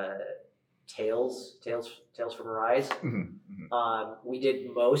Tales from Arise. We did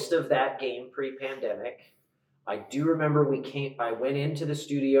most of that game pre-pandemic. I do remember I went into the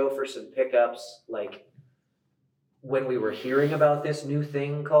studio for some pickups, like when we were hearing about this new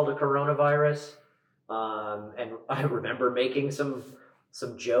thing called a coronavirus. And I remember making some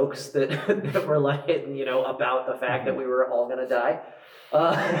jokes that, that were like, about the fact that we were all gonna die.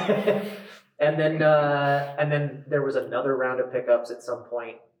 And then there was another round of pickups at some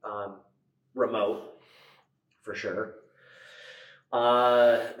point, remote, for sure.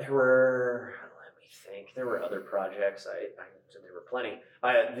 There were other projects. There were plenty.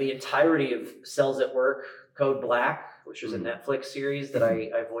 The entirety of Cells at Work, Code Black, which was a Netflix series that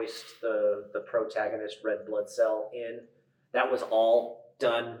I voiced the protagonist, Red Blood Cell, in. That was all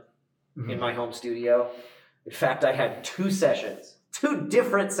done in my home studio. In fact, I had two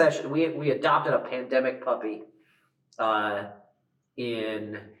different sessions. We adopted a pandemic puppy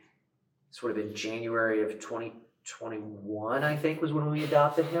in sort of in January of 2021, I think, was when we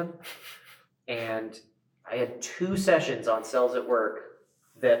adopted him. And I had two sessions on Cells at Work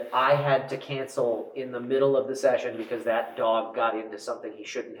that I had to cancel in the middle of the session because that dog got into something he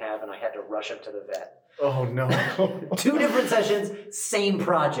shouldn't have, and I had to rush him to the vet. Oh, no. Two different sessions, same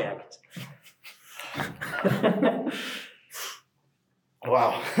project.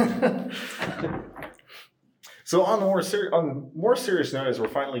 Wow. So on the more serious note, as we're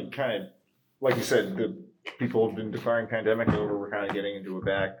finally kind of, like you said, the people have been declaring pandemic over. We're kind of getting into a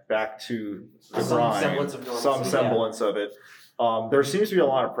back to the grind, semblance of normalcy, some semblance of it. There seems to be a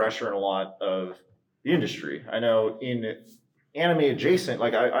lot of pressure in a lot of the industry. I know in anime adjacent,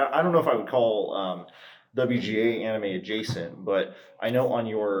 like I don't know if I would call WGA anime adjacent, but I know on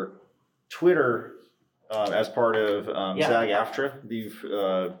your Twitter, as part of SAG-AFTRA,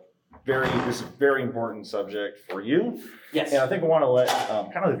 this is a very important subject for you. Yes. And I think I want to let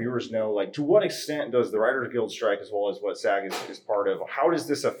kind of the viewers know, like, to what extent does the Writers Guild strike, as well as what SAG is part of, how does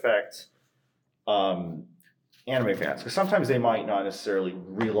this affect anime fans? Because sometimes they might not necessarily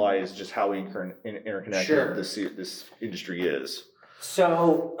realize just how interconnected this industry is.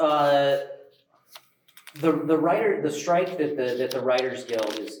 So the strike that the Writers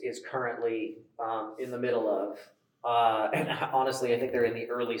Guild is currently in the middle of. And honestly, I think they're in the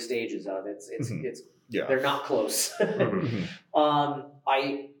early stages of it. They're not close.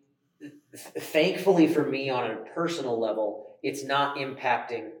 Thankfully for me, on a personal level, it's not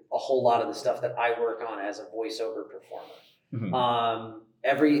impacting a whole lot of the stuff that I work on as a voiceover performer.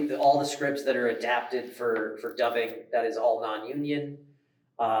 All the scripts that are adapted for dubbing, that is all non-union.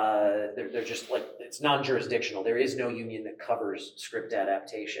 They're just like, it's non-jurisdictional. There is no union that covers script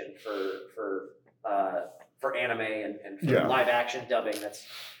adaptation for anime and for live action dubbing.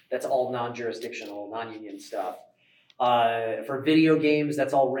 That's all non-jurisdictional, non-union stuff. For video games,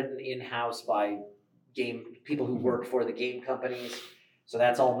 that's all written in-house by people who work for the game companies. So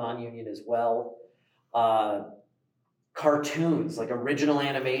that's all non-union as well. Cartoons, like original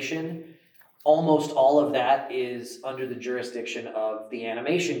animation, almost all of that is under the jurisdiction of the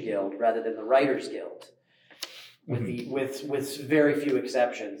Animation Guild rather than the Writers Guild. With very few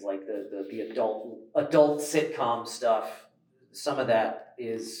exceptions, like the adult sitcom stuff, some of that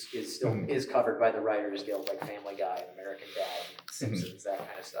is covered by the Writers Guild, like Family Guy and American Dad, and Simpsons, that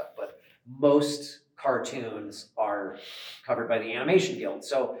kind of stuff. But most cartoons are covered by the Animation Guild.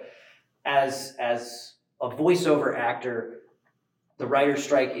 So as a voiceover actor, the writer's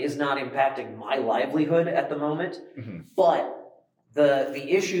strike is not impacting my livelihood at the moment, but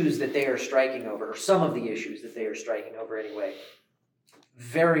the issues that they are striking over, or some of the issues that they are striking over anyway,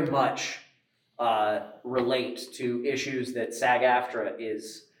 very much relate to issues that SAG-AFTRA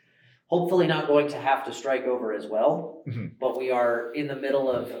is hopefully not going to have to strike over as well. But we are in the middle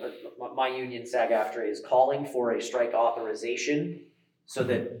of, my union SAG-AFTRA is calling for a strike authorization so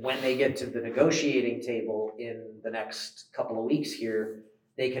that when they get to the negotiating table in the next couple of weeks here,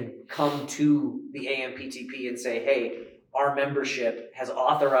 they can come to the AMPTP and say, hey, our membership has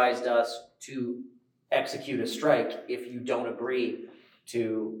authorized us to execute a strike if you don't agree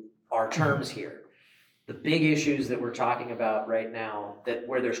to our terms here. The big issues that we're talking about right now, that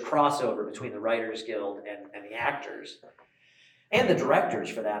where there's crossover between the Writers Guild and the actors, and the directors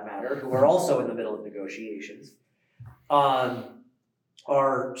for that matter, who are also in the middle of negotiations,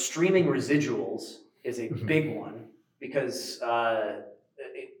 are streaming residuals is a big one, because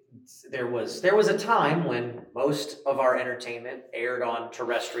there was a time when most of our entertainment aired on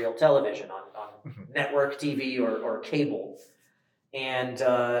terrestrial television, on network TV or cable. And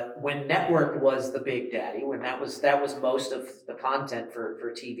when network was the big daddy, when that was most of the content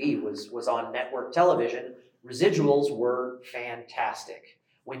for TV was on network television, residuals were fantastic.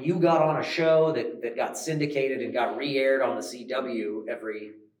 When you got on a show that got syndicated and got re-aired on the CW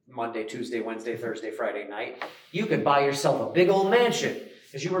every Monday, Tuesday, Wednesday, Thursday, Friday night, you could buy yourself a big old mansion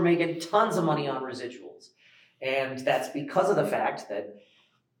because you were making tons of money on residuals. And that's because of the fact that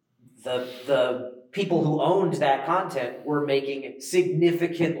the people who owned that content were making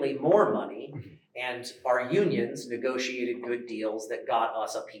significantly more money, and our unions negotiated good deals that got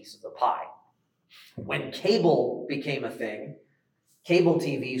us a piece of the pie. When cable became a thing, cable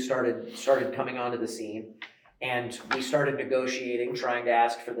TV started coming onto the scene, and we started negotiating, trying to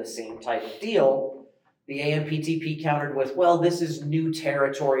ask for the same type of deal. The AMPTP countered with, well, this is new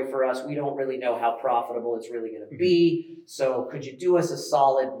territory for us. We don't really know how profitable it's really going to be. So could you do us a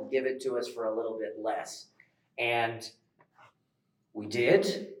solid and give it to us for a little bit less? And we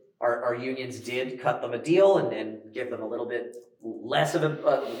did. Our unions did cut them a deal and give them a little bit less of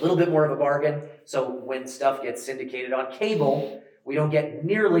a little bit more of a bargain. So when stuff gets syndicated on cable, we don't get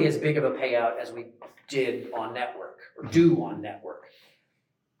nearly as big of a payout as we did on network or do on network.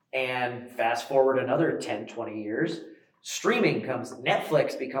 And fast forward another 10, 20 years, streaming comes,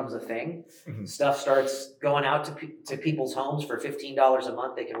 Netflix becomes a thing. Stuff starts going out to people's homes for $15 a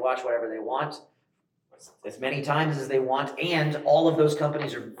month. They can watch whatever they want as many times as they want. And all of those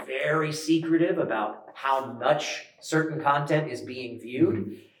companies are very secretive about how much certain content is being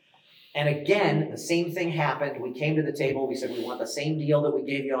viewed. And again, the same thing happened. We came to the table. We said, we want the same deal that we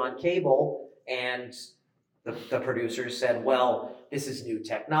gave you on cable. And the producers said, well, this is new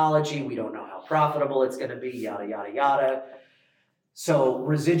technology. We don't know how profitable it's going to be, yada, yada, yada. So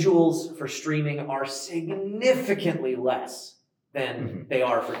residuals for streaming are significantly less than they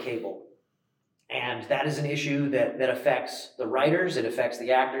are for cable. And that is an issue that affects the writers, it affects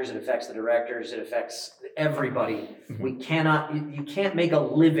the actors, it affects the directors, it affects everybody. You can't make a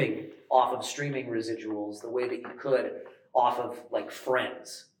living off of streaming residuals the way that you could off of like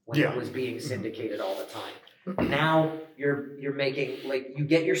Friends when it was being syndicated all the time. Now you're making, like, you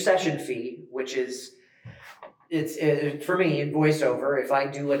get your session fee, which is, it's for me in voiceover, if I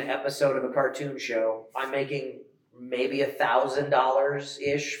do an episode of a cartoon show, I'm making maybe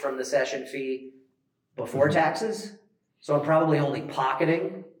 $1,000-ish from the session fee before taxes. So I'm probably only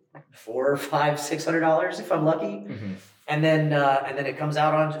pocketing $400, $500, $600 if I'm lucky. And then it comes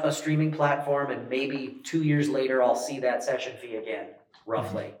out on a streaming platform, and maybe 2 years later I'll see that session fee again,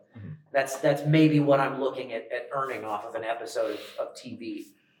 roughly. That's maybe what I'm looking at earning off of an episode of TV.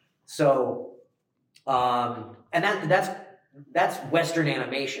 So, and that's Western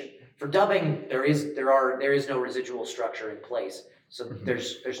animation. For dubbing, there is no residual structure in place, so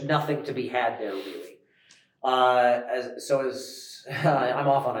there's nothing to be had there really. I'm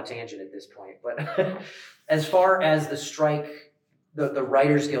off on a tangent at this point, but as far as the strike, the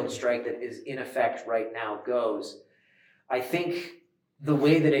Writers Guild strike that is in effect right now goes, I think the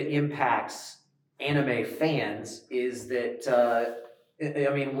way that it impacts anime fans is that,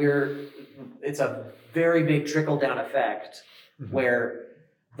 it's a very big trickle-down effect where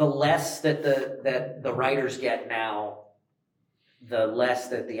the less that the writers get now, the less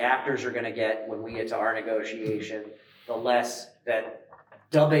that the actors are going to get when we get to our negotiation, the less that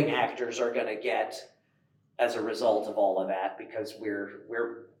dubbing actors are going to get as a result of all of that, because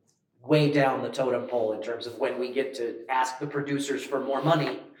we're way down the totem pole in terms of when we get to ask the producers for more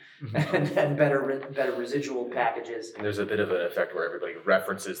money, and better residual packages. And there's a bit of an effect where everybody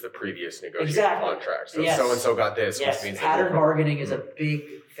references the previous negotiated Exactly. contract. So Yes. so-and-so got this, Yes, which means pattern bargaining is a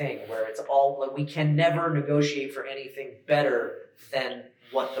big thing where it's all, like, we can never negotiate for anything better than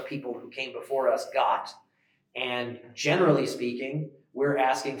what the people who came before us got. And generally speaking, we're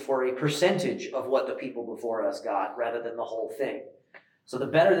asking for a percentage of what the people before us got rather than the whole thing. So the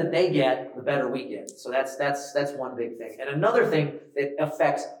better that they get, the better we get. So that's one big thing. And another thing that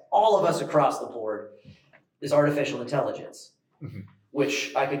affects all of us across the board is artificial intelligence,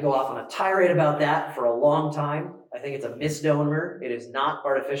 which I could go off on a tirade about that for a long time. I think it's a misnomer. It is not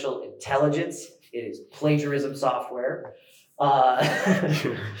artificial intelligence. It is plagiarism software. But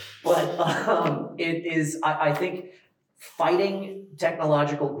it is, I think, fighting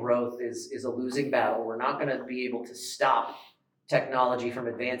technological growth is a losing battle. We're not going to be able to stop technology from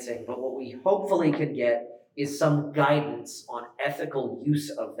advancing, but what we hopefully can get is some guidance on ethical use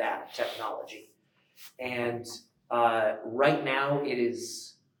of that technology. And right now it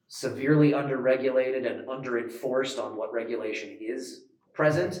is severely underregulated and under-enforced on what regulation is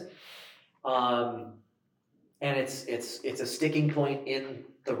present. And it's a sticking point in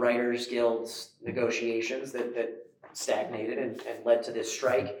the Writers Guild's negotiations that stagnated and led to this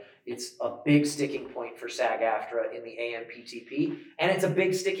strike. It's a big sticking point for SAG-AFTRA in the AMPTP, and it's a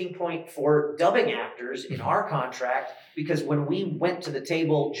big sticking point for dubbing actors in our contract, because when we went to the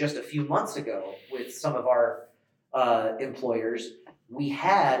table just a few months ago with some of our employers, we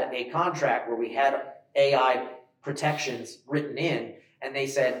had a contract where we had AI protections written in, and they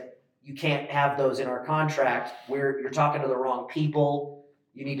said, you can't have those in our contract. You're talking to the wrong people.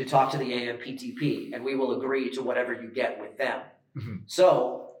 You need to talk to the AMPTP, and we will agree to whatever you get with them.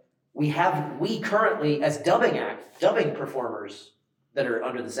 So we currently, as dubbing performers that are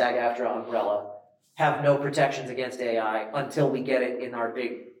under the SAG-AFTRA umbrella, have no protections against AI until we get it in our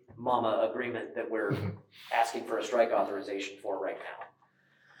big mama agreement that we're asking for a strike authorization for right now.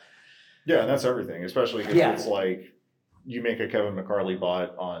 Yeah, and that's everything, especially because it's like you make a Kevin McCarley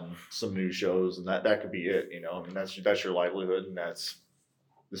bot on some new shows, and that could be it. You know, I mean, that's your livelihood, and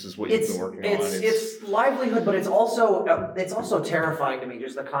this is what you've been working on. It's livelihood, but it's also terrifying to me,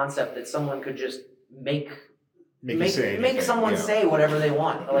 just the concept that someone could just make someone say whatever they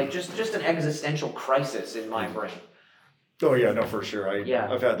want. Like just an existential crisis in my brain. Oh yeah, no, for sure.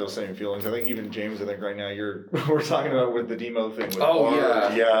 I've had those same feelings. I think even James, right now we're talking about with the demo thing. With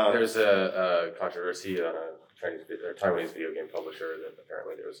yeah. There's a controversy on a Taiwanese video game publisher that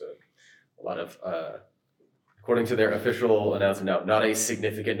apparently there was a lot of. According to their official announcement, not a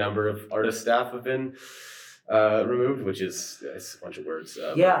significant number of artist staff have been removed, which is it's a bunch of words.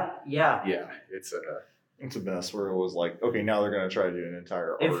 Yeah. It's a mess where it was like, okay, now they're going to try to do an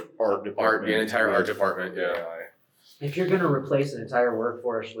entire art department. An entire art department, yeah. If you're going to replace an entire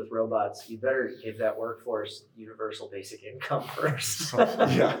workforce with robots, you better give that workforce universal basic income first.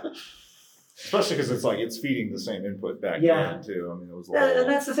 Yeah. Especially because it's feeding the same input back in too. I mean, it was. And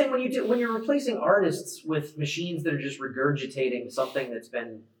that's the thing when you're replacing artists with machines that are just regurgitating something that's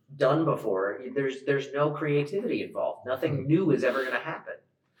been done before. There's no creativity involved. Nothing new is ever going to happen.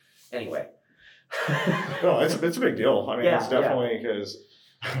 Anyway. No, it's a big deal. I mean, it's definitely because.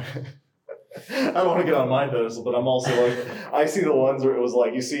 I don't want to get on my pedestal, but I'm also like, I see the ones where it was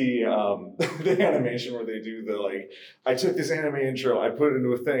like, you see the animation where they do I took this anime intro, I put it into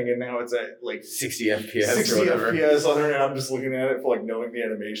a thing, and now it's at 60 FPS 60 or whatever. FPS on there, and I'm just looking at it for knowing the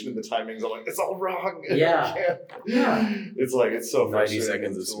animation and the timings. I'm like, it's all wrong. Yeah. It's it's so 90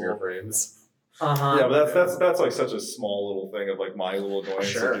 seconds of smear frames. Yeah, but that's such a small little thing of my little annoyance.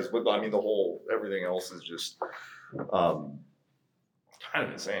 Sure. Everything else is just kind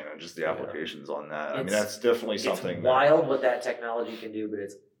of insane, and just the applications on that. I mean, that's definitely something. It's wild what that technology can do, but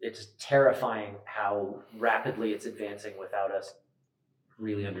it's terrifying how rapidly it's advancing without us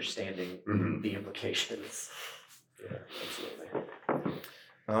really understanding the implications. Yeah,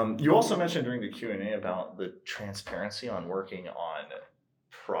 absolutely. You also mentioned during the Q&A about the transparency on working on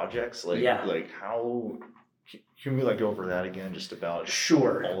projects. How can we go over that again? Just about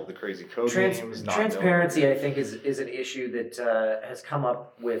all of the crazy code names. Transparency, I think, is an issue that has come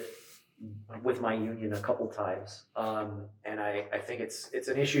up with my union a couple times, and I think it's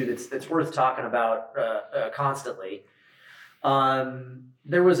an issue that's worth talking about constantly.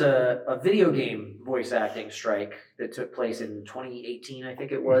 There was a video game voice acting strike that took place in 2018, I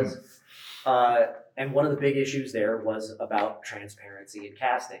think it was. And one of the big issues there was about transparency in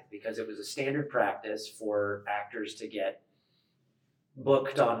casting, because it was a standard practice for actors to get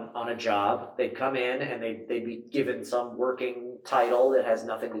booked on a job. They'd come in and they'd be given some working title that has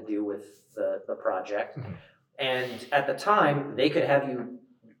nothing to do with the project. And at the time, they could have you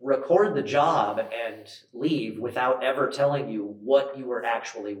record the job and leave without ever telling you what you were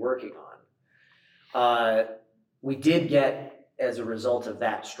actually working on. We did get, as a result of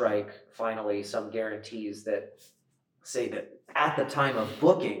that strike, finally some guarantees that say that at the time of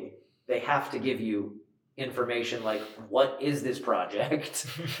booking, they have to give you information like, what is this project?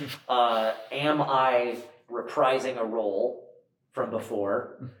 Am I reprising a role from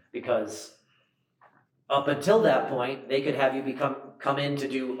before? Because up until that point, they could have you come in to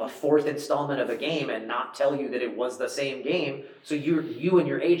do a fourth installment of a game and not tell you that it was the same game. So you and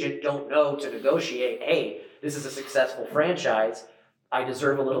your agent don't know to negotiate, hey, this is a successful franchise, I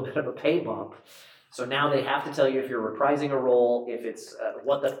deserve a little bit of a pay bump. So now they have to tell you if you're reprising a role, if it's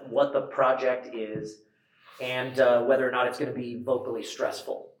what the project is, and whether or not it's going to be vocally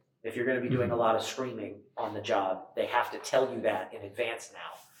stressful. If you're going to be doing a lot of screaming on the job, they have to tell you that in advance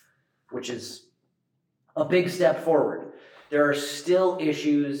now, which is a big step forward. There are still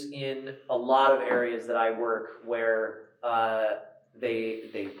issues in a lot of areas that I work where a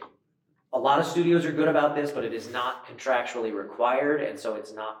lot of studios are good about this, but it is not contractually required, and so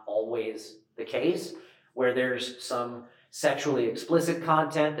it's not always the case, where there's some sexually explicit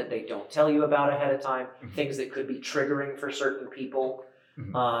content that they don't tell you about ahead of time, things that could be triggering for certain people,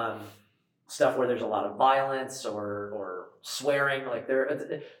 stuff where there's a lot of violence or swearing, like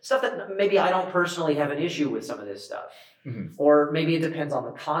stuff that maybe I don't personally have an issue with some of this stuff. Or maybe it depends on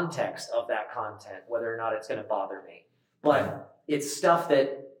the context of that content, whether or not it's going to bother me. But it's stuff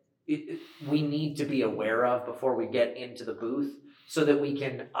that we need to be aware of before we get into the booth, so that we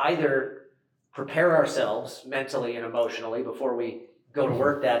can either prepare ourselves mentally and emotionally before we go to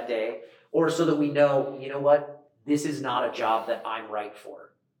work that day, or so that we know, you know what, this is not a job that I'm right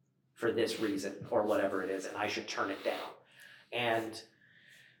for this reason or whatever it is, and I should turn it down. And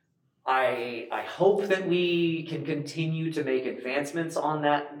I hope that we can continue to make advancements on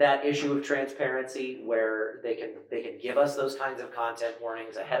that issue of transparency, where they can give us those kinds of content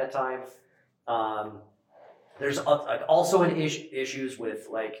warnings ahead of time. There's also issues with,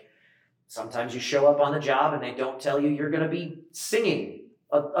 like, sometimes you show up on the job and they don't tell you you're going to be singing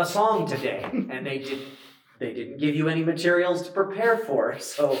a song today, and they didn't give you any materials to prepare for.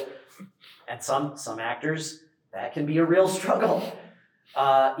 So, and some actors, that can be a real struggle.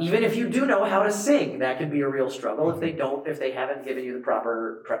 Even if you do know how to sing, that can be a real struggle if they haven't given you the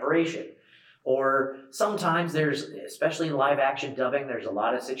proper preparation. Or sometimes especially in live action dubbing, there's a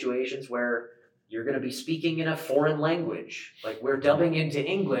lot of situations where you're going to be speaking in a foreign language. Like, we're dubbing into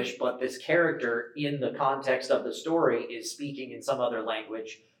English, but this character in the context of the story is speaking in some other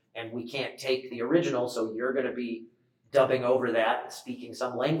language, and we can't take the original, so you're going to be dubbing over that, speaking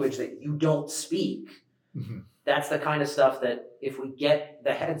some language that you don't speak. That's the kind of stuff that if we get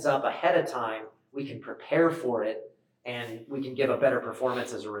the heads up ahead of time, we can prepare for it, and we can give a better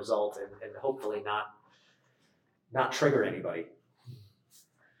performance as a result, and hopefully not trigger anybody.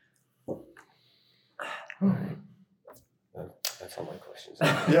 All right. That's all my questions.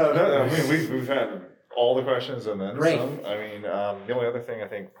 I mean, we've had all the questions and then Great. some. I mean, the only other thing I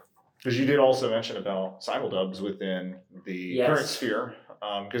think, because you did also mention about simuldubs within the current sphere,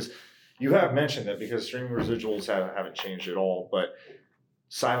 because you have mentioned that because streaming residuals haven't changed at all, but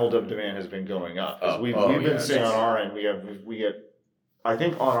simuldub demand has been going up. Because we've been seeing on our end, we get, I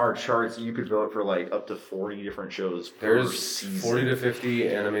think on our charts, you could vote for like up to 40 different shows per season. 40 to 50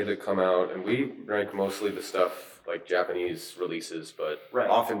 anime that come out, and we rank mostly the stuff like Japanese releases, but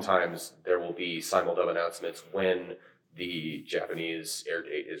oftentimes there will be simuldub announcements when the Japanese air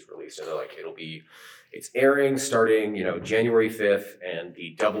date is released, and they're like, it's airing starting, January 5th, and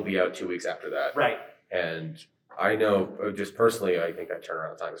the dub will be out 2 weeks after that. Right. And I know, just personally, I think that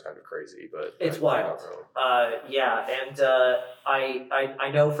turnaround time is kind of crazy, but it's wild. I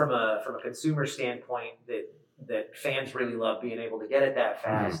know from a consumer standpoint that fans really love being able to get it that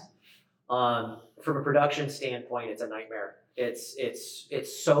fast. From a production standpoint, it's a nightmare.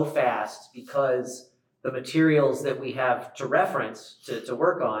 It's so fast because the materials that we have to reference to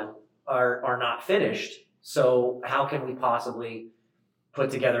work on are not finished. So how can we possibly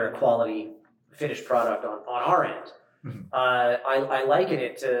put together a quality finished product on our end? I liken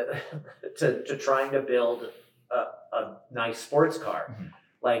it to trying to build a nice sports car.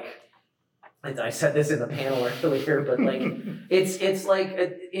 Like, I said this in the panel earlier, but like it's like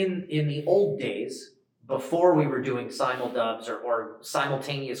in the old days, before we were doing simuldubs or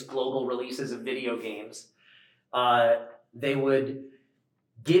simultaneous global releases of video games, they would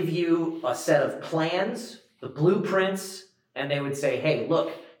give you a set of plans, the blueprints, and they would say, hey,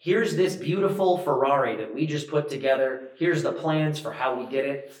 look, here's this beautiful Ferrari that we just put together. Here's the plans for how we did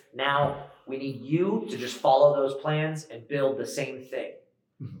it. Now we need you to just follow those plans and build the same thing.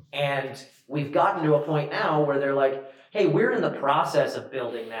 And we've gotten to a point now where they're like, hey, we're in the process of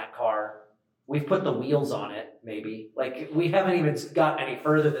building that car. We've put the wheels on it, maybe. Like, we haven't even gotten any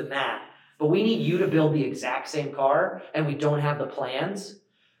further than that. But we need you to build the exact same car, and we don't have the plans,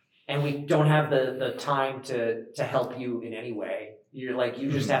 and we don't have the time to help you in any way. You're like,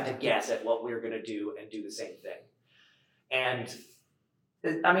 you just have to guess at what we're going to do and do the same thing. And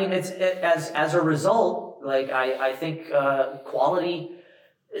I mean, as a result, like, I think quality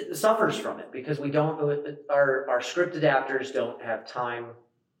suffers from it, because our script adapters don't have time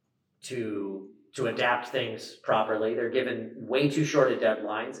to adapt things properly. They're given way too short of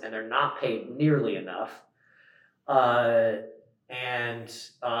deadlines, and they're not paid nearly enough. The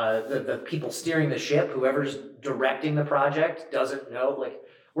people steering the ship, whoever's directing the project, doesn't know. Like,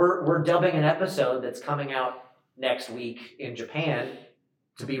 we're dubbing an episode that's coming out next week in Japan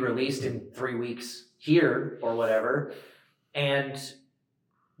to be released in 3 weeks here or whatever, and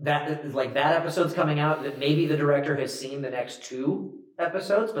that episode's coming out, that maybe the director has seen the next 2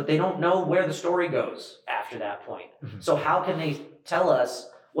 episodes, but they don't know where the story goes after that point. So how can they tell us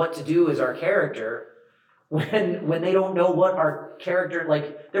what to do as our character when they don't know what our character,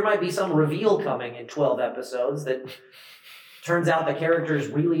 like, there might be some reveal coming in 12 episodes that turns out the character is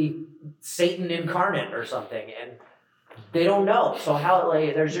really Satan incarnate or something, and they don't know. So how,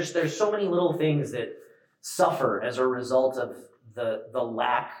 like, there's so many little things that suffer as a result of the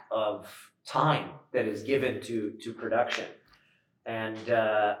lack of time that is given to production. And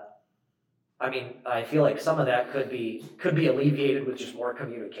I mean, I feel like some of that could be alleviated with just more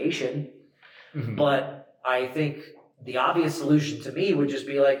communication. But I think the obvious solution to me would just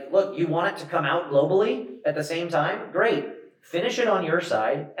be like, look, you want it to come out globally at the same time? Great. Finish it on your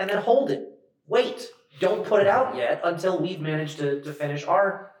side and then hold it. Wait. Don't put it out yet until we've managed to finish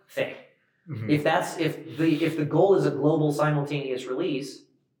our thing. If the goal is a global simultaneous release,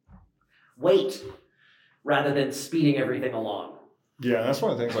 wait, rather than speeding everything along. Yeah, that's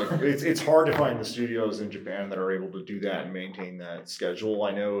one of the things. Like, it's hard to find the studios in Japan that are able to do that and maintain that schedule.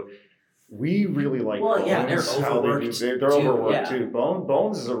 I know we really like Bones. Yeah, they're overworked. They're overworked too.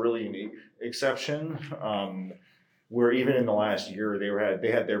 Bones is a really unique exception. Where even in the last year, they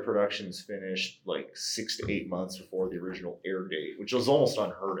had their productions finished like 6 to 8 months before the original air date, which was almost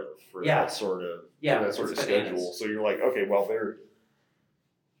unheard of for that sort of schedule. So you're like, okay, well,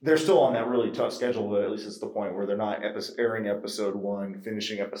 they're still on that really tough schedule, but at least it's the point where they're not airing episode 1,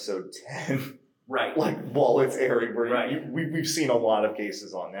 finishing episode 10, right? Like, while it's airing. Where we've seen a lot of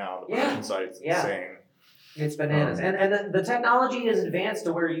cases on now. The production side is insane. It's bananas, and the technology is advanced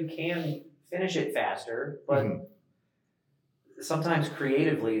to where you can finish it faster, but sometimes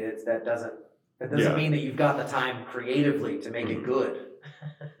creatively that doesn't mean that you've got the time creatively to make it good.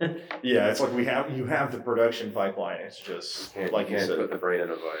 Yeah, it's like you have the production pipeline. It's just like you said, put the brain in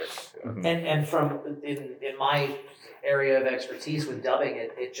a vice. Yeah. And from in my area of expertise with dubbing,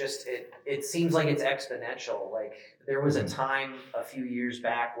 it seems like it's exponential. Like, there was a time a few years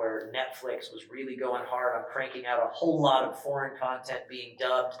back where Netflix was really going hard on cranking out a whole lot of foreign content being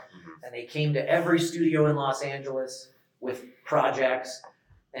dubbed, and they came to every studio in Los Angeles with projects,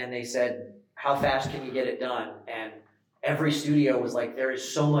 and they said, how fast can you get it done? And every studio was like, there is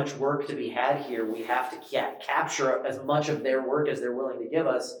so much work to be had here. We have to capture as much of their work as they're willing to give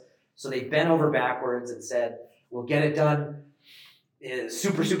us. So they bent over backwards and said, we'll get it done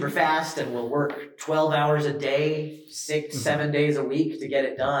super, super fast, and we'll work 12 hours a day, 6-7 days a week to get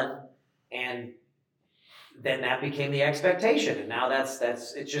it done. And then that became the expectation, and now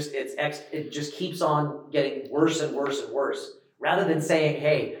it just keeps on getting worse and worse and worse. Rather than saying,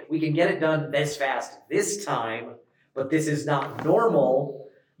 hey, we can get it done this fast this time, but this is not normal.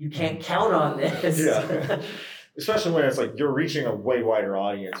 You can't count on this. Yeah. Especially when it's like you're reaching a way wider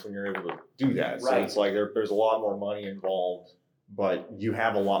audience when you're able to do that. So it's like there's a lot more money involved, but you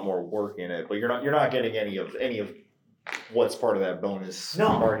have a lot more work in it. But you're not getting any of what's part of that bonus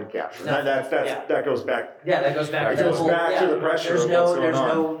market capture. No. That goes back. Yeah, that goes back. That goes back to the pressure. There's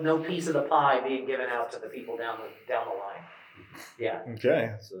no piece of the pie being given out to the people down the line. Yeah.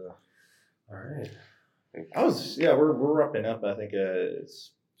 Okay. So, all right. We're wrapping up. I think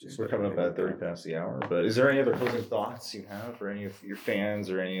we're coming up at 30 past the hour. But is there any other closing thoughts you have for any of your fans,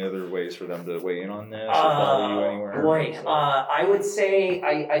 or any other ways for them to weigh in on this or follow you anywhere? Boy, I would say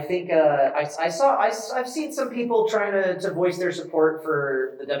I think I've seen some people trying to voice their support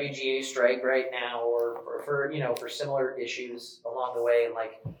for the WGA strike right now, or for similar issues along the way, and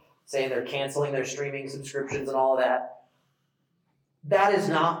like saying they're canceling their streaming subscriptions and all of that. That is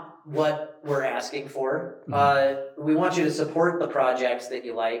not what we're asking for. We want you to support the projects that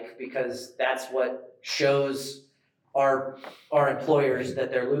you like, because that's what shows our employers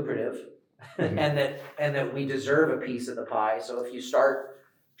that they're lucrative and that we deserve a piece of the pie. So if you start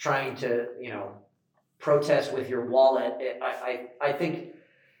trying to, protest with your wallet, I think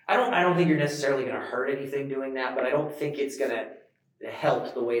I don't think you're necessarily going to hurt anything doing that, but I don't think it's going to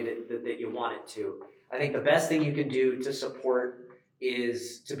help the way that you want it to. I think the best thing you can do to support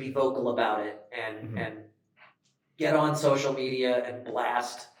is to be vocal about it and get on social media and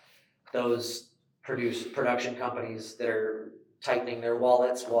blast those production companies that are tightening their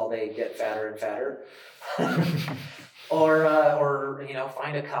wallets while they get fatter and fatter. Or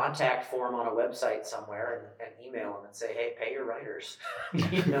find a contact form on a website somewhere and email them and say, hey, pay your writers.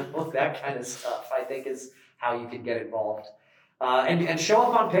 That kind of stuff I think is how you can get involved. And show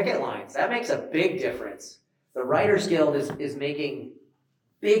up on picket lines. That makes a big difference. The Writers Guild is making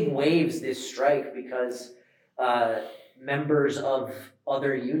big waves this strike because members of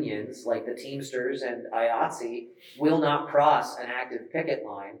other unions, like the Teamsters and IATSE, will not cross an active picket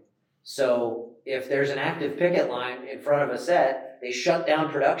line. So if there's an active picket line in front of a set, they shut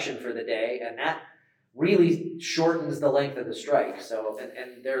down production for the day, and that really shortens the length of the strike. So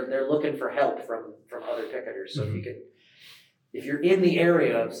and they're looking for help from other picketers. So if you're in the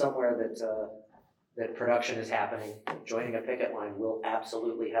area of somewhere that production is happening, joining a picket line will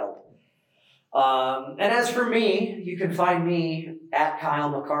absolutely help. And as for me, you can find me at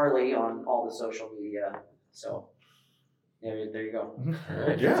Kyle McCarley on all the social media. So there you go. All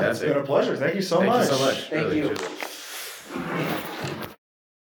right, yeah, it's been a pleasure. Thank you so much. Thank you so much. Thank Really you.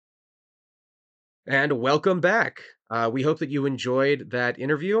 And welcome back. We hope that you enjoyed that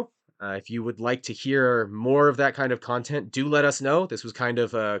interview. If you would like to hear more of that kind of content, do let us know. This was kind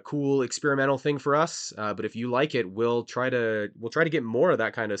of a cool experimental thing for us. But if you like it, we'll try to get more of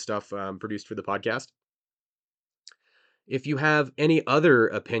that kind of stuff produced for the podcast. If you have any other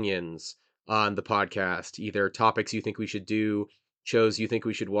opinions on the podcast, either topics you think we should do, shows you think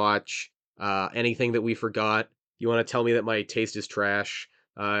we should watch, anything that we forgot, you want to tell me that my taste is trash,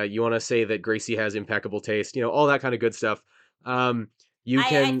 you want to say that Gracie has impeccable taste, all that kind of good stuff. I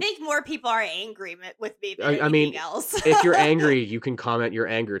think more people are angry with me than anything else. If you're angry, you can comment your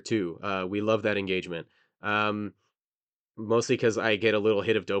anger too. We love that engagement. Mostly because I get a little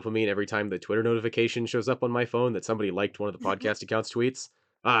hit of dopamine every time the Twitter notification shows up on my phone that somebody liked one of the podcast account's tweets.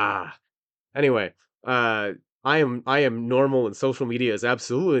 Anyway, I am normal and social media is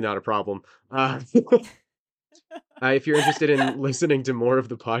absolutely not a problem. If you're interested in listening to more of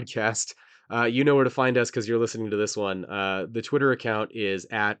the podcast, you know where to find us because you're listening to this one. The Twitter account is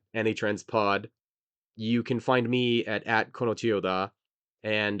at AnyTrendsPod. You can find me at Konochiyoda.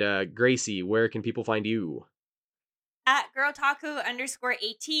 And Gracie, where can people find you? At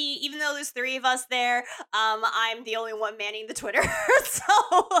girltaku_AT. Even though there's 3 of us there, I'm the only one manning the Twitter. So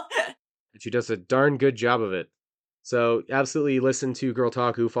She does a darn good job of it. So absolutely listen to Girl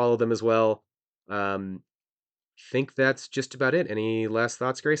Taku, follow them as well. Think that's just about it. Any last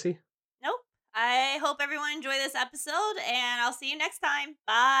thoughts, Gracie? Nope. I hope everyone enjoyed this episode, and I'll see you next time.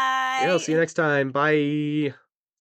 Bye. Yeah, I'll see you next time. Bye.